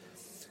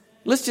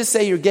 Let's just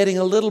say you're getting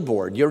a little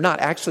bored. You're not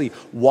actually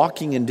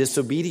walking in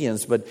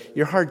disobedience, but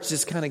your heart's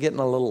just kind of getting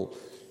a little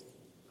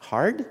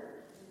hard.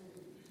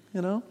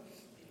 You know?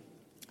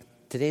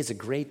 Today's a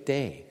great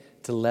day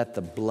to let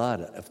the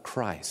blood of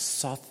Christ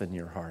soften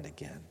your heart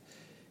again.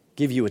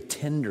 Give you a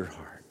tender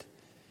heart.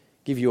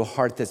 Give you a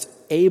heart that's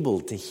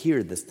able to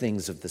hear the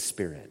things of the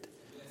Spirit.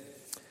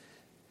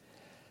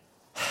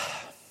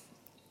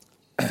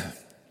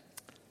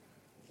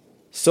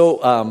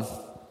 So,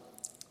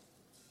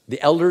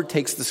 the elder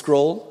takes the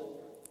scroll,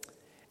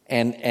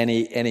 and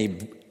he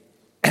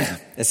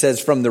it says,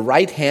 from the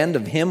right hand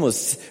of him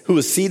who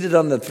was seated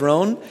on the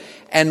throne.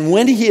 And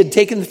when he had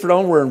taken the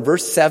throne, we're in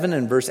verse 7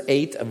 and verse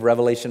 8 of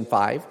Revelation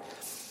 5.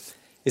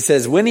 It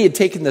says, when he had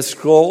taken the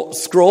scroll,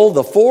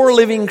 the 4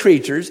 living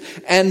creatures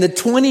and the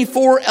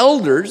 24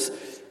 elders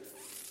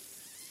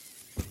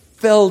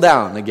fell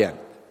down again.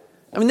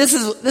 I mean, this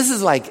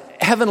is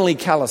like heavenly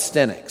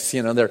calisthenics.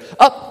 You know, they're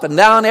up and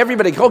down.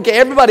 Everybody, okay,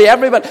 everybody,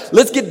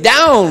 let's get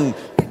down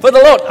for the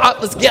Lord.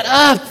 Let's get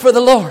up for the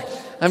Lord.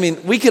 I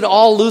mean, we could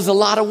all lose a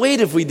lot of weight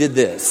if we did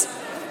this.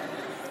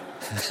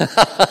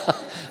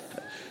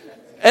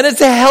 And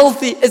it's a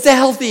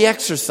healthy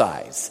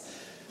exercise.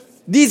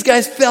 These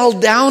guys fell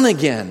down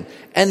again,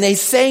 and they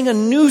sang a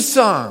new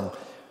song.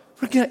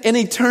 In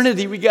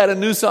eternity, we got a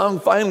new song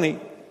finally.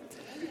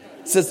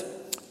 It says,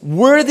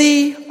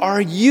 worthy are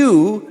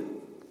you.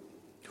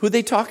 Who are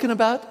they talking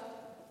about?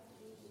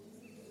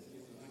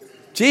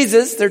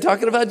 Jesus. They're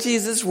talking about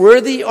Jesus.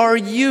 Worthy are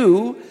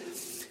you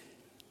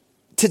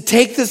to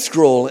take the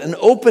scroll and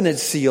open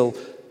its seal,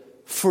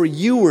 for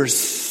you were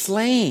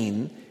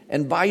slain,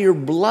 and by your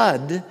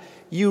blood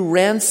you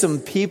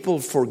ransomed people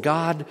for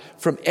God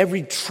from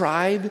every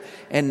tribe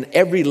and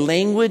every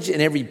language and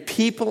every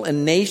people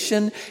and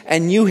nation,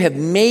 and you have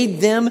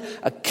made them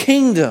a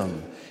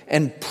kingdom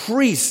and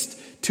priests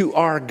to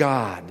our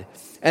God,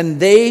 and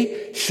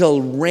they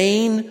shall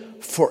reign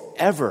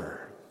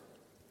forever.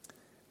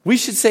 We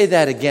should say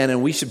that again,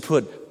 and we should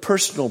put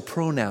personal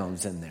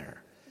pronouns in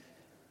there.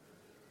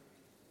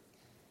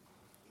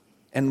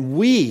 And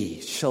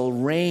we shall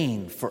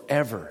reign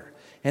forever.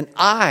 And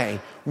I,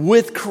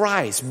 with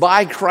Christ,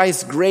 by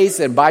Christ's grace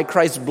and by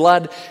Christ's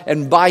blood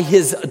and by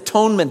his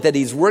atonement that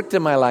he's worked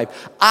in my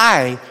life,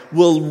 I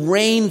will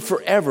reign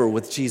forever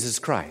with Jesus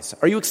Christ.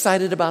 Are you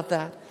excited about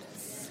that?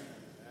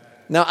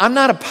 Now, I'm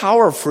not a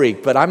power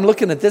freak, but I'm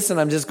looking at this and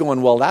I'm just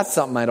going, well, that's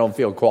something I don't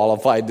feel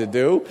qualified to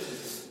do.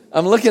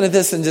 I'm looking at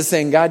this and just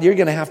saying, God, you're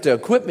going to have to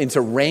equip me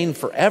to reign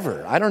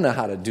forever. I don't know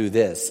how to do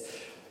this.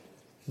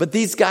 But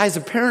these guys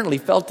apparently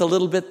felt a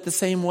little bit the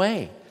same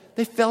way.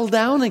 They fell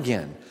down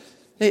again.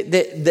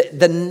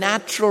 The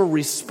natural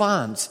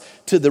response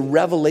to the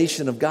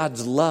revelation of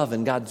God's love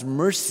and God's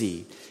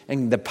mercy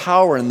and the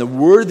power and the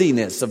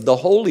worthiness of the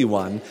Holy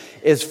One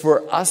is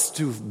for us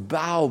to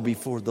bow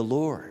before the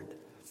Lord,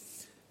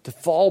 to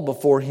fall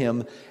before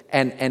him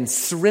and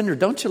surrender.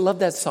 Don't you love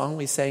that song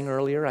we sang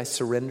earlier, I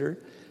Surrender?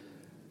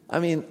 I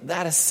mean,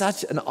 that is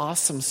such an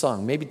awesome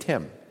song. Maybe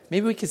Tim,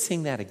 maybe we could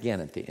sing that again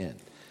at the end.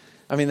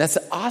 I mean, that's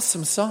an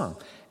awesome song.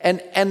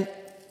 And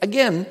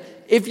again,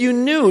 if you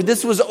knew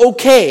this was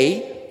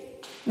okay,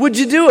 would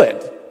you do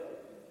it?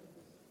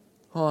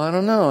 Oh, I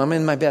don't know. I'm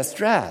in my best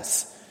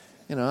dress.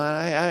 You know,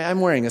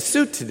 I'm wearing a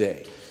suit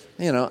today.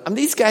 You know,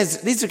 these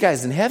are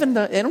guys in heaven.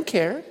 They don't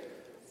care.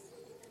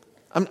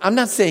 I'm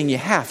not saying you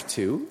have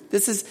to.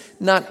 This is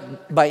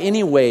not by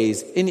any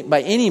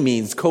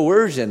means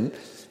coercion.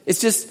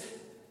 It's just,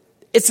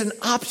 it's an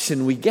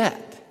option we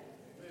get.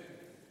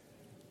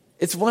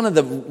 It's one of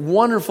the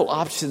wonderful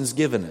options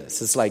given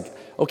us. It's like,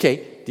 okay,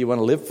 do you want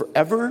to live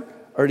forever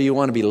or do you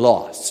want to be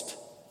lost?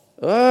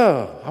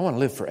 Oh, I want to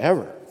live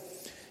forever.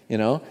 You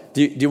know,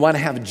 do you want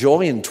to have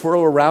joy and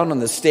twirl around on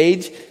the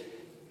stage?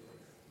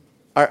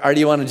 Or do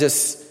you want to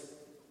just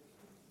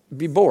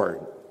be bored?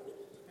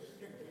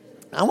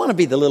 I want to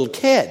be the little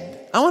kid.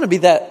 I want to be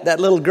that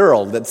little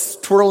girl that's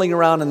twirling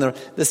around on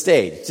the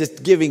stage,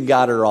 just giving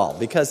God her all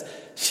because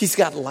she's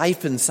got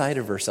life inside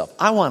of herself.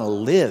 I want to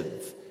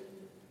live.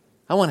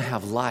 I want to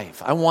have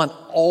life. I want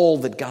all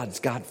that God's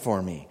got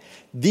for me.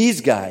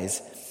 These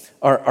guys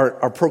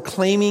are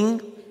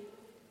proclaiming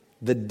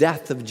the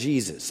death of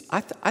Jesus.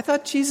 I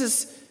thought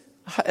Jesus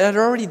had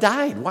already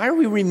died. Why are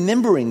we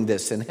remembering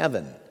this in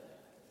heaven?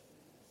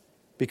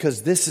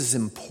 Because this is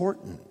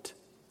important.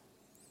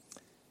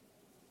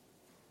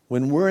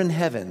 When we're in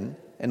heaven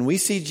and we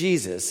see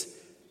Jesus,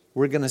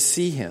 we're going to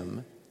see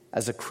him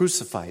as a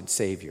crucified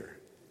Savior.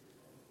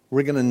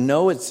 We're going to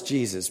know it's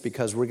Jesus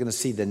because we're going to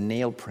see the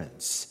nail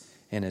prints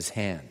in his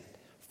hand,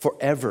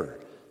 forever.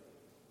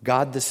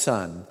 God the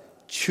Son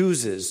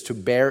chooses to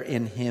bear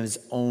in his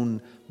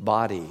own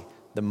body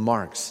the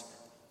marks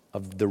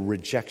of the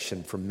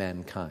rejection from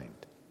mankind.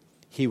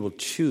 He will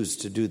choose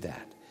to do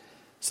that.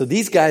 So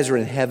these guys are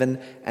in heaven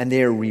and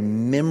they are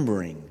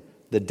remembering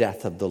the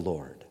death of the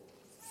Lord.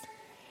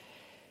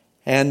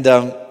 And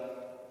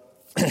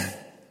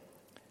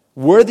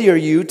worthy are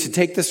you to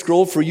take the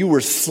scroll, for you were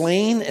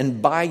slain,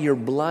 and by your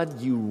blood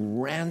you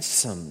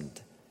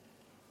ransomed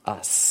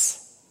us.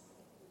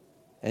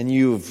 And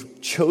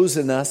you've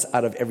chosen us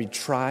out of every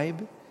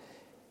tribe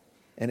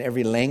and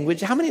every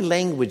language. How many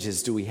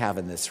languages do we have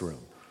in this room?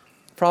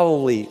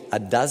 Probably a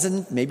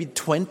dozen, maybe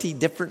 20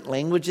 different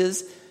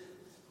languages.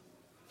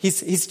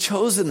 He's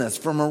chosen us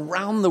from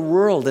around the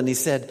world, and he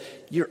said,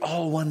 you're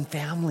all one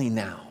family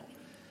now.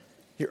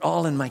 You're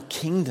all in my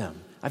kingdom.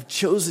 I've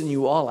chosen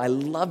you all. I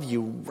love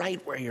you right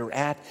where you're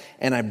at,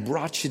 and I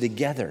brought you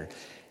together.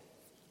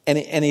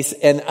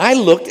 And I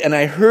looked and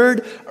I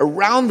heard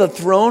around the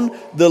throne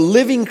the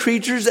living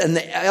creatures and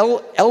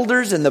the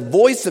elders and the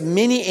voice of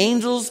many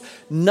angels,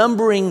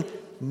 numbering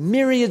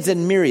myriads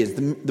and myriads.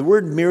 The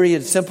word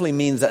myriad simply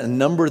means a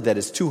number that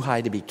is too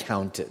high to be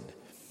counted.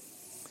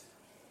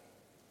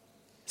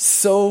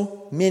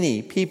 So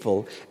many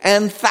people,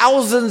 and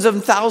thousands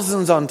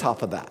on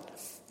top of that.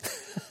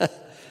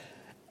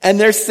 And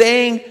they're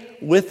saying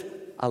with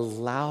a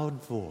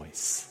loud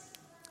voice.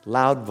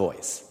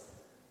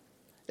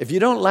 If you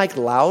don't like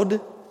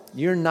loud,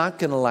 you're not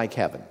going to like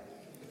heaven.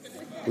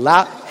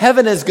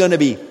 Heaven is going to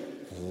be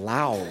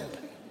loud.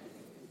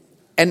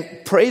 And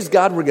praise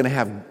God, we're going to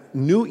have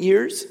new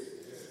ears.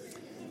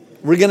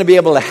 We're going to be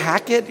able to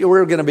hack it.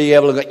 We're going to be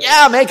able to go,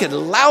 yeah, make it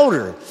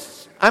louder.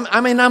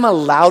 I'm a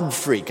loud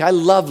freak. I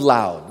love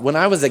loud. When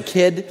I was a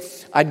kid,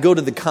 I'd go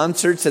to the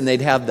concerts and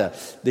they'd have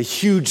the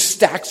huge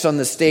stacks on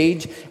the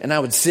stage, and I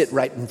would sit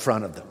right in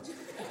front of them.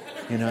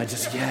 I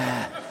just,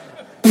 yeah.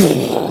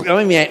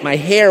 I mean, my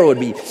hair would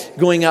be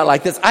going out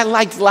like this. I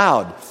liked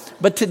loud.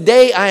 But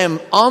today I am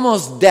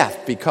almost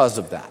deaf because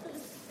of that.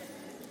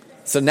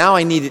 So now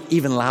I need it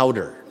even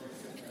louder.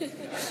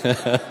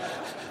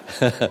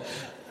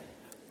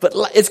 But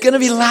it's going to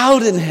be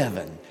loud in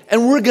heaven.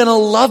 And we're going to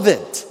love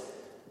it.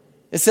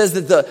 It says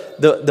that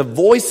the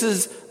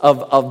voices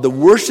of the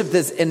worship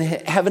that's in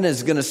heaven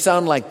is going to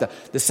sound like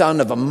the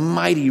sound of a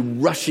mighty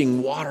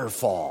rushing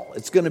waterfall.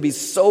 It's going to be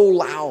so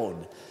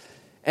loud.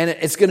 And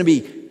it's going to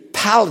be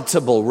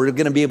palatable. We're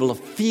going to be able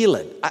to feel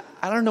it.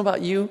 I don't know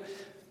about you,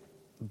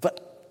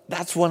 but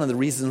that's one of the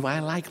reasons why I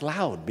like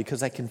loud,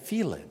 because I can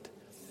feel it.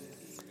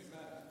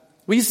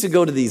 We used to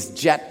go to these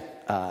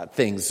jet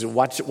things,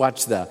 watch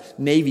the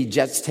Navy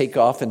jets take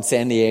off in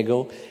San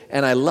Diego,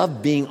 and I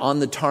love being on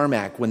the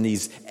tarmac when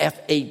these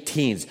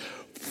F-18s,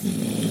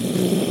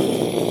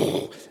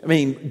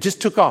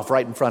 just took off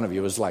right in front of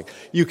you. It was like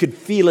you could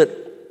feel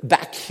it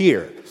back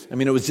here.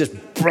 It was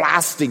just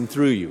blasting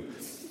through you.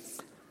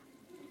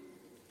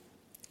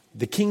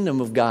 The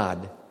kingdom of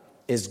God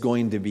is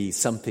going to be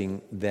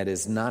something that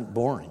is not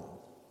boring.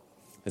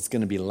 It's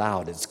going to be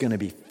loud. It's going to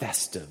be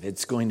festive.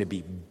 It's going to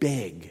be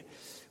big.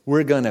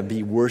 We're going to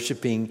be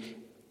worshiping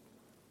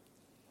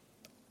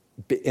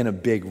in a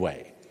big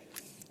way.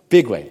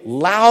 Big way.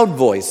 Loud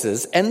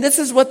voices. And this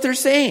is what they're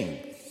saying.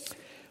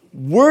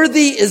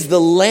 Worthy is the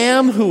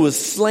Lamb who was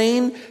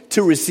slain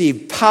to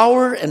receive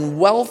power and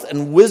wealth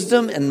and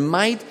wisdom and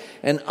might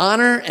and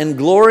honor and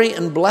glory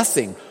and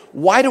blessing.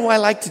 Why do I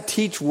like to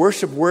teach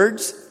worship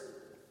words?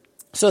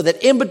 So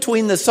that in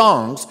between the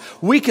songs,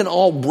 we can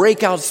all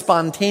break out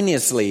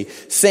spontaneously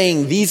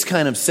saying these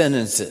kind of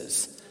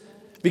sentences.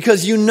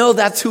 Because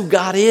that's who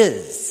God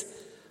is.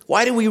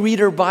 Why do we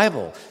read our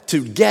Bible?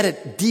 To get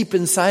it deep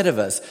inside of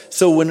us.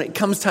 So when it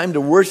comes time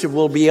to worship,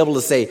 we'll be able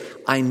to say,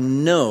 I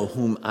know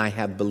whom I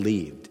have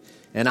believed.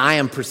 And I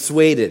am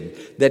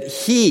persuaded that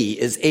he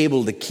is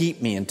able to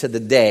keep me into the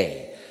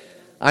day.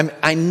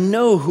 I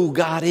know who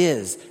God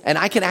is. And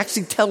I can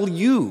actually tell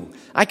you,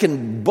 I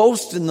can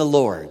boast in the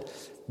Lord.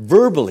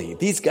 Verbally,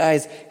 these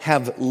guys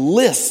have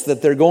lists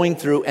that they're going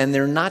through, and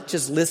they're not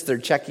just lists, they're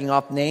checking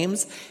off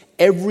names.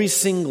 Every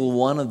single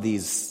one of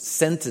these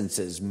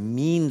sentences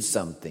means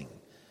something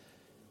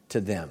to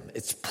them.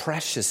 It's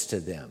precious to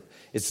them.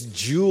 It's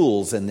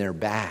jewels in their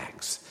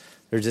bags.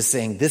 They're just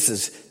saying, this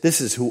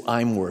is who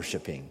I'm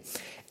worshiping.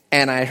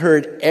 And I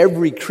heard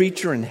every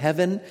creature in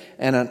heaven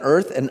and on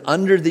earth and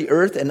under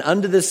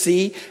the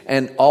sea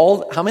and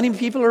all. How many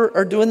people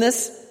are doing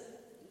this?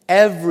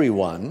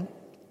 Everyone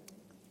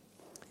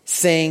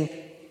saying,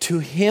 to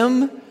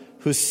him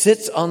who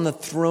sits on the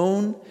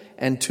throne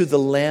and to the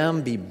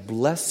Lamb be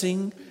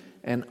blessing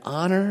and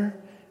honor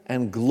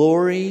and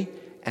glory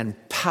and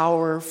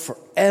power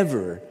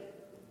forever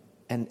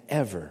and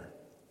ever.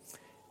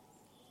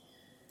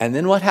 And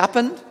then what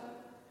happened?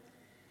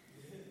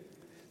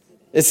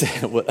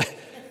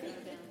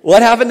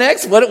 What happened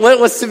next? What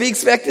was to be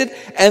expected?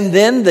 And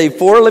then the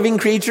four living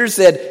creatures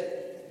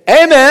said,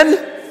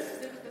 Amen.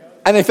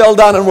 And they fell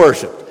down and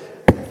worshiped.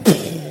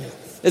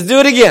 Let's do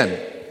it again.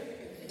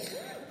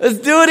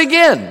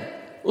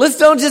 Let's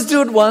don't just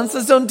do it once.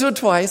 Let's don't do it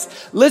twice.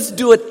 Let's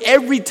do it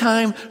every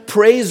time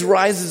praise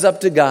rises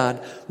up to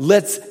God.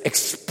 Let's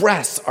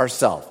express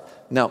ourselves.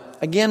 Now,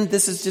 again,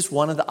 this is just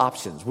one of the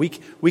options. We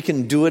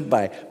can do it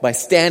by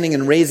standing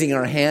and raising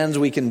our hands.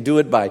 We can do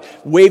it by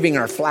waving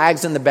our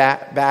flags in the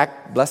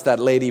back. Bless that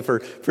lady for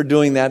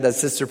doing that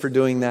sister for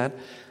doing that.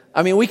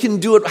 I mean, we can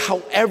do it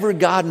however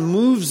God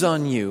moves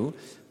on you,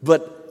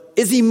 but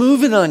is He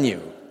moving on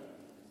you?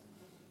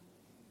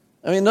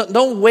 I mean,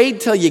 don't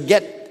wait till you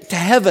get to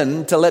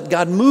heaven to let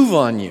God move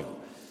on you.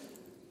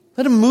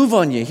 Let Him move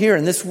on you here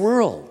in this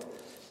world.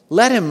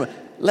 Let Him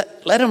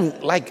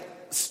like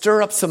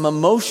stir up some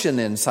emotion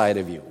inside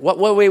of you.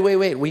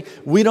 Wait.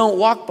 We don't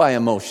walk by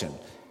emotion.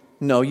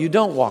 No, you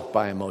don't walk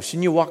by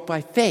emotion. You walk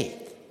by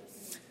faith.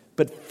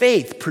 But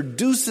faith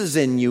produces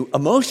in you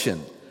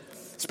emotion,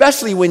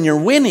 especially when you're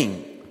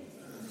winning.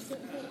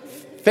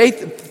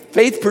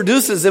 Faith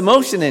produces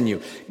emotion in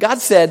you. God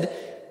said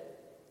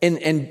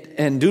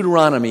in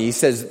Deuteronomy, He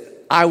says,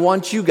 I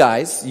want you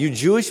guys, you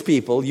Jewish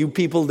people, you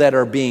people that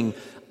are being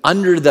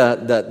under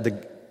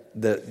the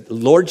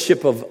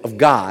lordship of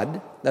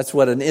God. That's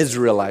what an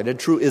Israelite, a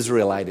true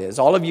Israelite is.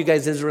 All of you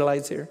guys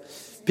Israelites here?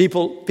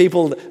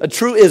 People, a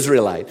true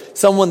Israelite.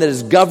 Someone that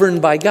is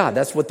governed by God.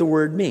 That's what the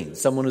word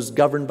means. Someone who's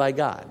governed by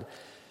God.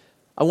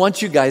 I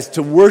want you guys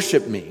to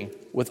worship me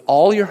with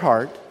all your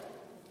heart,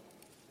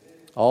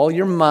 all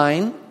your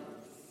mind,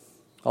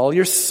 all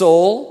your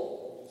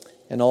soul,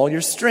 and all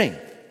your strength.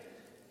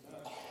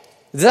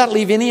 Does that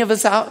leave any of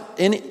us out?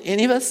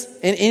 Any of us?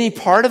 Any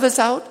part of us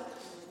out?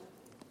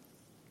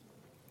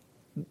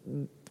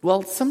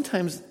 Well,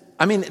 sometimes,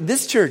 I mean,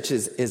 this church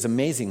is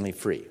amazingly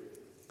free.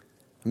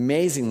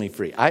 Amazingly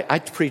free. I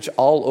preach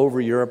all over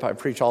Europe. I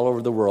preach all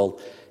over the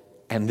world.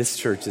 And this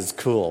church is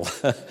cool.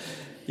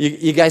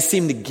 You guys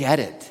seem to get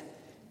it.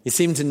 You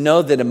seem to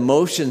know that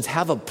emotions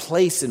have a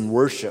place in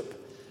worship.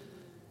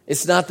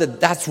 It's not that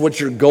that's what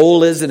your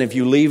goal is, and if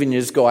you leave and you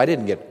just go, I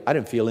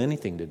didn't feel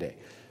anything today.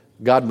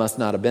 God must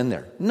not have been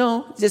there.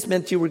 No, it just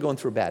meant you were going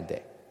through a bad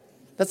day.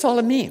 That's all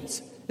it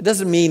means. It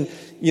doesn't mean,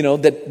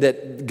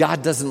 that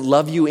God doesn't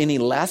love you any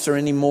less or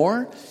any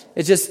more.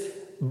 It's just,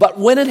 but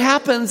when it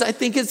happens, I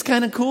think it's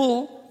kind of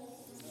cool.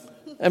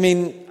 I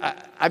mean,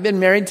 I've been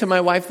married to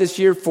my wife this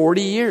year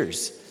 40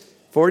 years.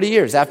 40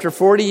 years. After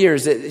 40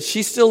 years,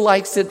 she still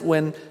likes it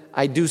when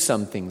I do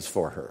some things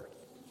for her.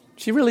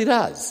 She really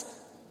does.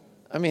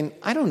 I mean,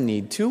 I don't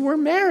need to. We're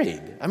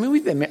married. I mean,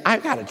 we've been married.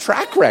 I've got a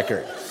track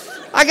record.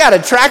 I got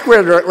a track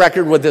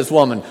record with this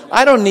woman.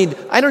 I don't need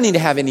to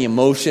have any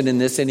emotion in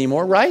this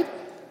anymore, right?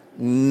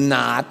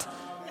 Not.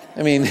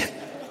 I mean,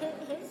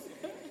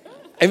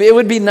 it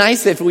would be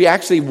nice if we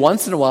actually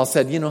once in a while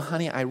said,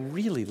 honey, I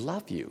really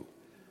love you.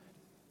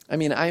 I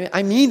mean,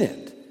 I mean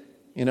it,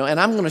 and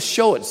I'm going to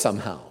show it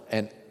somehow.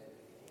 And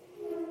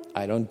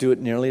I don't do it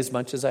nearly as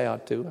much as I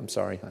ought to. I'm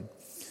sorry, hon.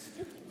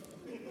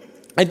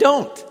 I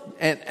don't.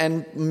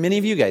 And many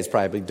of you guys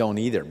probably don't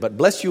either. But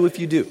bless you if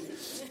you do.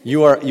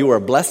 You are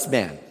a blessed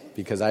man.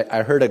 Because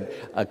I heard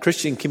a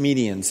Christian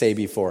comedian say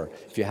before,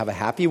 if you have a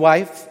happy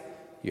wife,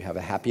 you have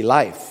a happy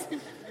life.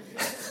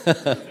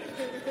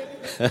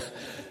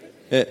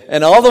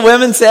 And all the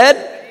women said,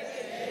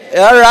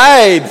 all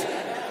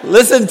right.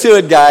 Listen to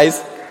it,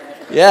 guys.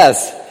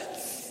 Yes.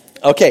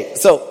 Okay,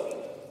 so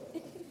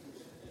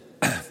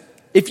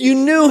if you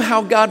knew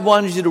how God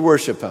wanted you to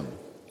worship Him,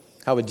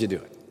 how would you do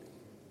it?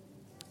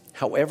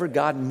 However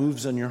God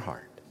moves on your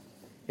heart.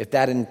 If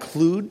that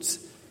includes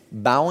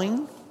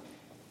bowing,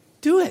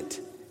 do it.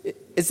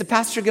 Is the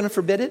pastor going to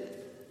forbid it?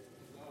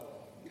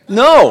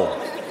 No,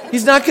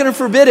 he's not going to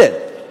forbid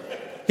it.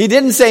 He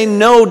didn't say,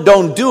 no,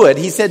 don't do it.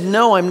 He said,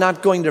 no, I'm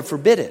not going to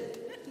forbid it.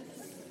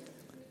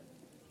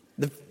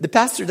 The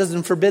pastor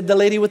doesn't forbid the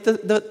lady with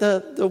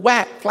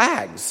the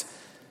flags.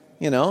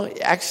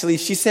 Actually,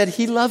 she said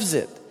he loves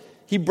it.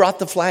 He brought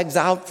the flags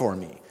out for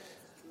me.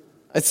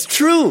 It's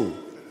true.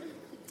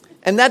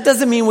 And that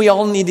doesn't mean we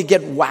all need to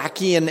get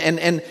wacky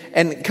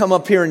and come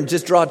up here and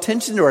just draw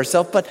attention to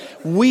ourselves, but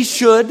we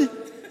should.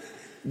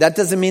 That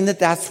doesn't mean that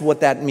that's what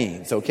that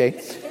means,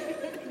 okay?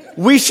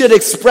 We should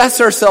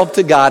express ourselves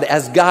to God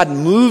as God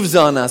moves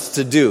on us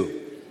to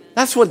do.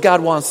 That's what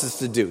God wants us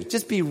to do.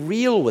 Just be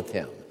real with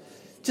Him.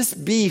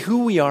 Just be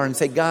who we are and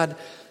say, God,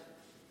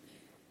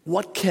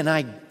 what can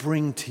I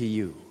bring to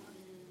you?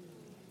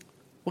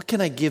 What can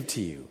I give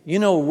to you?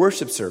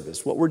 Worship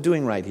service, what we're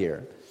doing right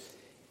here,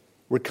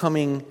 we're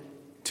coming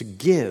to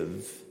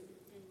give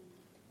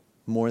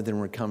more than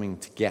we're coming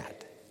to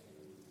get.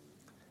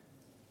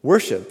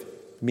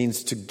 Worship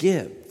means to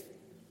give,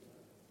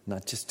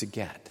 not just to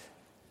get.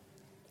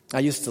 I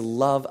used to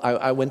love,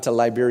 I went to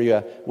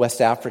Liberia, West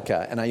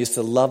Africa, and I used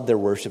to love their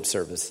worship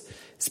service,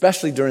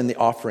 especially during the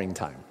offering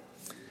time.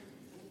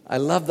 I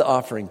love the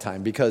offering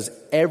time because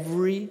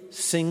every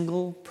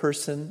single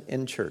person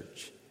in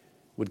church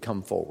would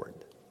come forward.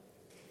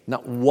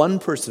 Not one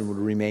person would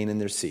remain in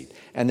their seat.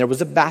 And there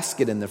was a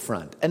basket in the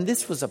front. And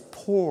this was a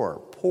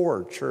poor,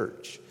 poor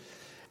church.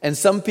 And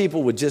some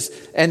people would just,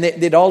 and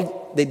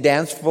they'd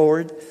dance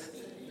forward.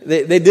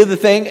 They did the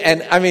thing.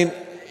 And I mean,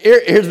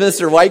 here's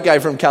Mr. White Guy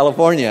from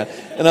California.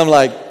 And I'm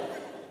like,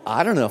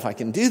 I don't know if I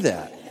can do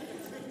that.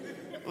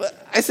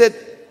 But I said,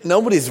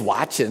 nobody's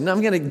watching.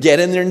 I'm going to get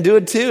in there and do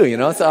it too,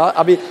 So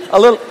I'll be a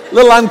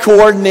little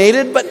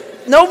uncoordinated,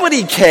 but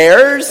nobody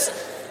cares.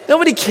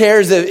 Nobody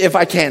cares if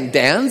I can't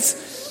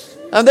dance.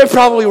 They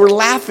probably were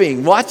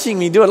laughing, watching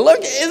me do it. Look,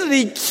 isn't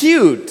he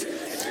cute?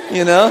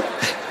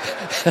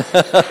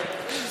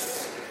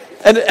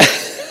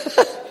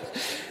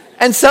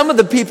 And some of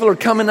the people are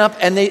coming up,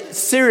 and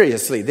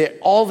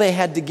all they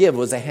had to give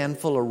was a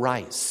handful of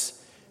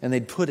rice, and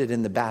they'd put it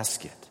in the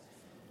basket.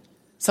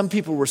 Some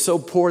people were so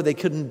poor they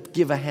couldn't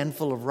give a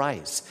handful of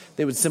rice.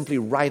 They would simply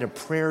write a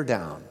prayer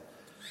down,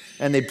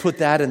 and they'd put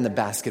that in the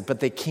basket, but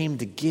they came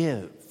to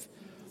give.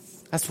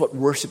 That's what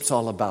worship's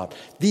all about.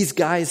 These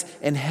guys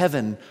in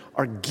heaven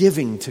are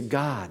giving to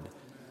God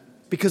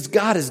because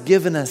God has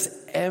given us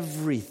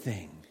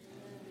everything.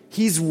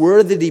 He's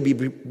worthy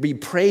to be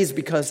praised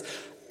because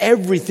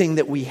everything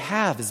that we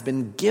have has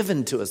been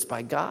given to us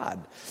by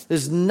God.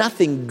 There's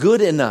nothing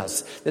good in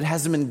us that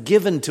hasn't been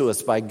given to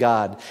us by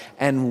God.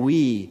 And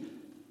we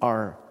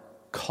are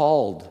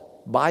called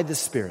by the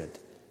Spirit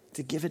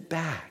to give it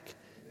back,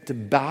 to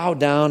bow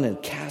down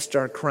and cast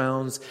our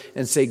crowns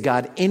and say,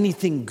 God,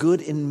 anything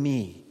good in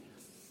me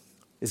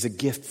is a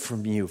gift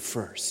from you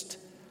first.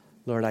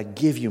 Lord, I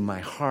give you my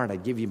heart. I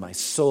give you my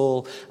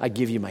soul. I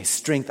give you my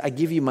strength. I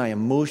give you my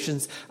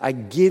emotions. I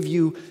give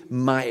you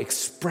my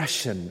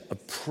expression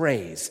of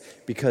praise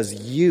because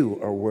you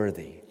are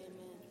worthy.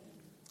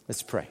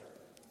 Let's pray.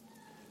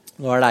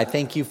 Lord, I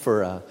thank you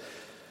for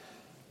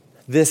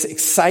this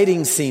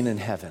exciting scene in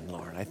heaven,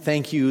 Lord. I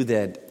thank you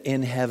that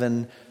in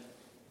heaven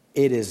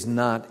it is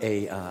not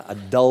a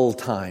dull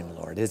time,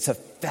 Lord. It's a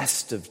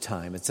festive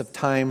time. It's a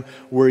time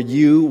where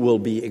you will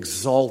be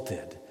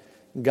exalted.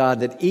 God,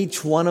 that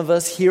each one of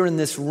us here in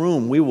this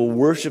room, we will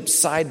worship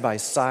side by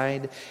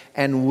side,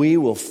 and we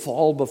will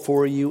fall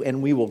before you,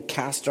 and we will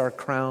cast our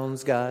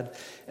crowns, God,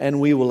 and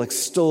we will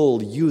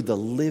extol you, the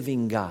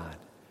living God.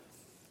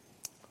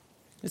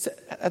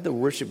 Have the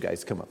worship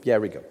guys come up. Yeah,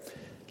 here we go.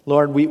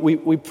 Lord,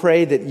 we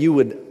pray that you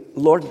would,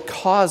 Lord,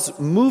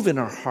 move in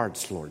our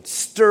hearts, Lord.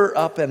 Stir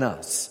up in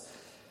us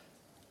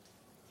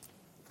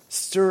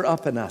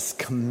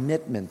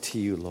commitment to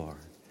you, Lord.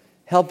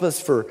 Help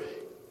us for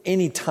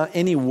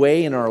any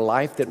way in our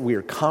life that we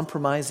are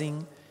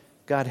compromising.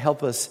 God,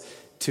 help us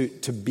to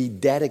be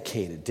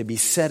dedicated, to be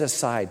set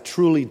aside,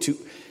 truly to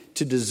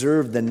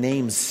deserve the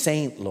name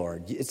saint,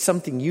 Lord. It's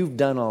something you've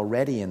done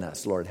already in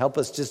us, Lord. Help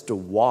us just to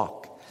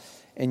walk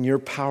in your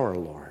power,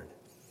 Lord.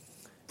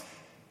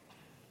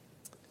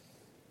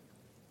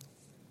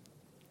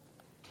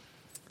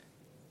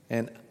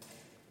 And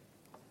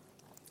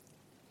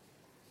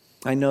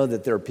I know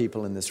that there are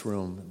people in this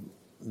room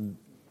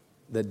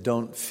that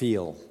don't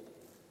feel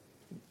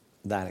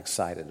that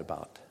excited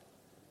about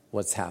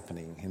what's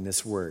happening in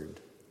this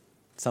word.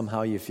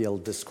 Somehow you feel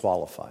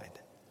disqualified.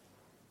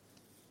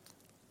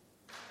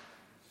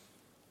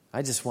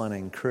 I just want to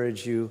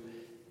encourage you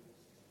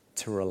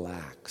to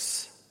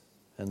relax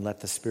and let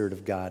the Spirit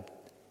of God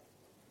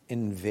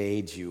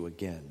invade you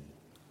again.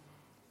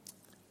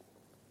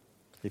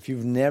 If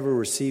you've never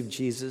received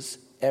Jesus,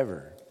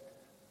 ever,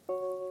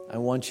 I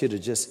want you to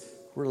just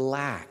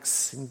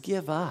relax and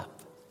give up.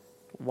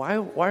 Why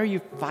are you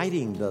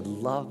fighting the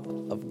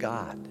love of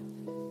God?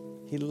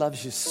 He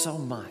loves you so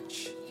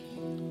much.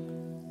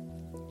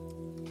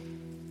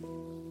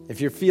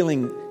 If you're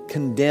feeling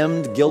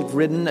condemned,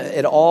 guilt-ridden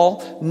at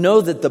all,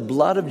 know that the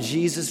blood of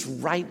Jesus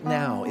right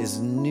now is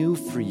new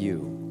for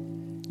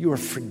you. You are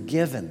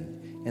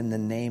forgiven in the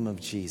name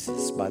of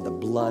Jesus by the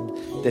blood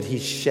that he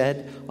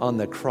shed on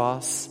the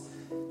cross.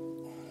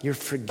 You're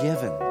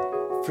forgiven.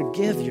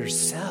 Forgive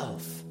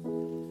yourself.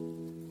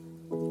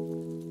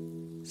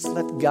 Just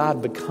let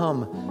God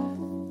become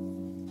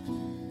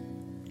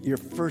your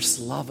first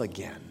love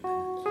again.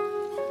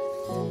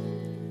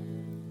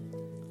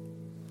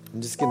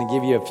 I'm just going to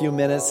give you a few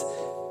minutes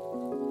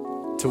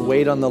to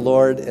wait on the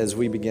Lord as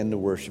we begin to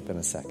worship in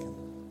a second.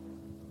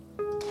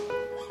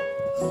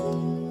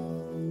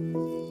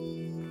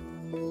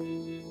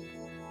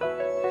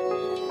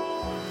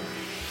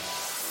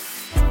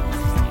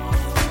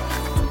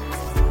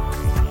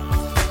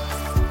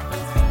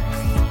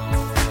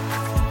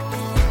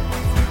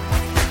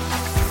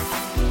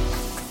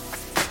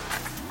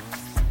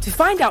 To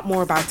find out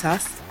more about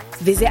us,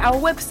 visit our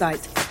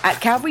website at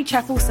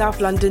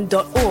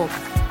calvarychapelsouthlondon.org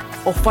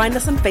or find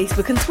us on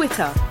Facebook and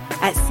Twitter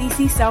at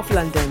CC South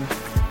London.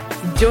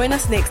 Join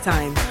us next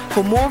time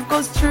for more of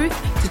God's truth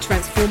to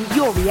transform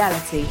your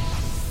reality.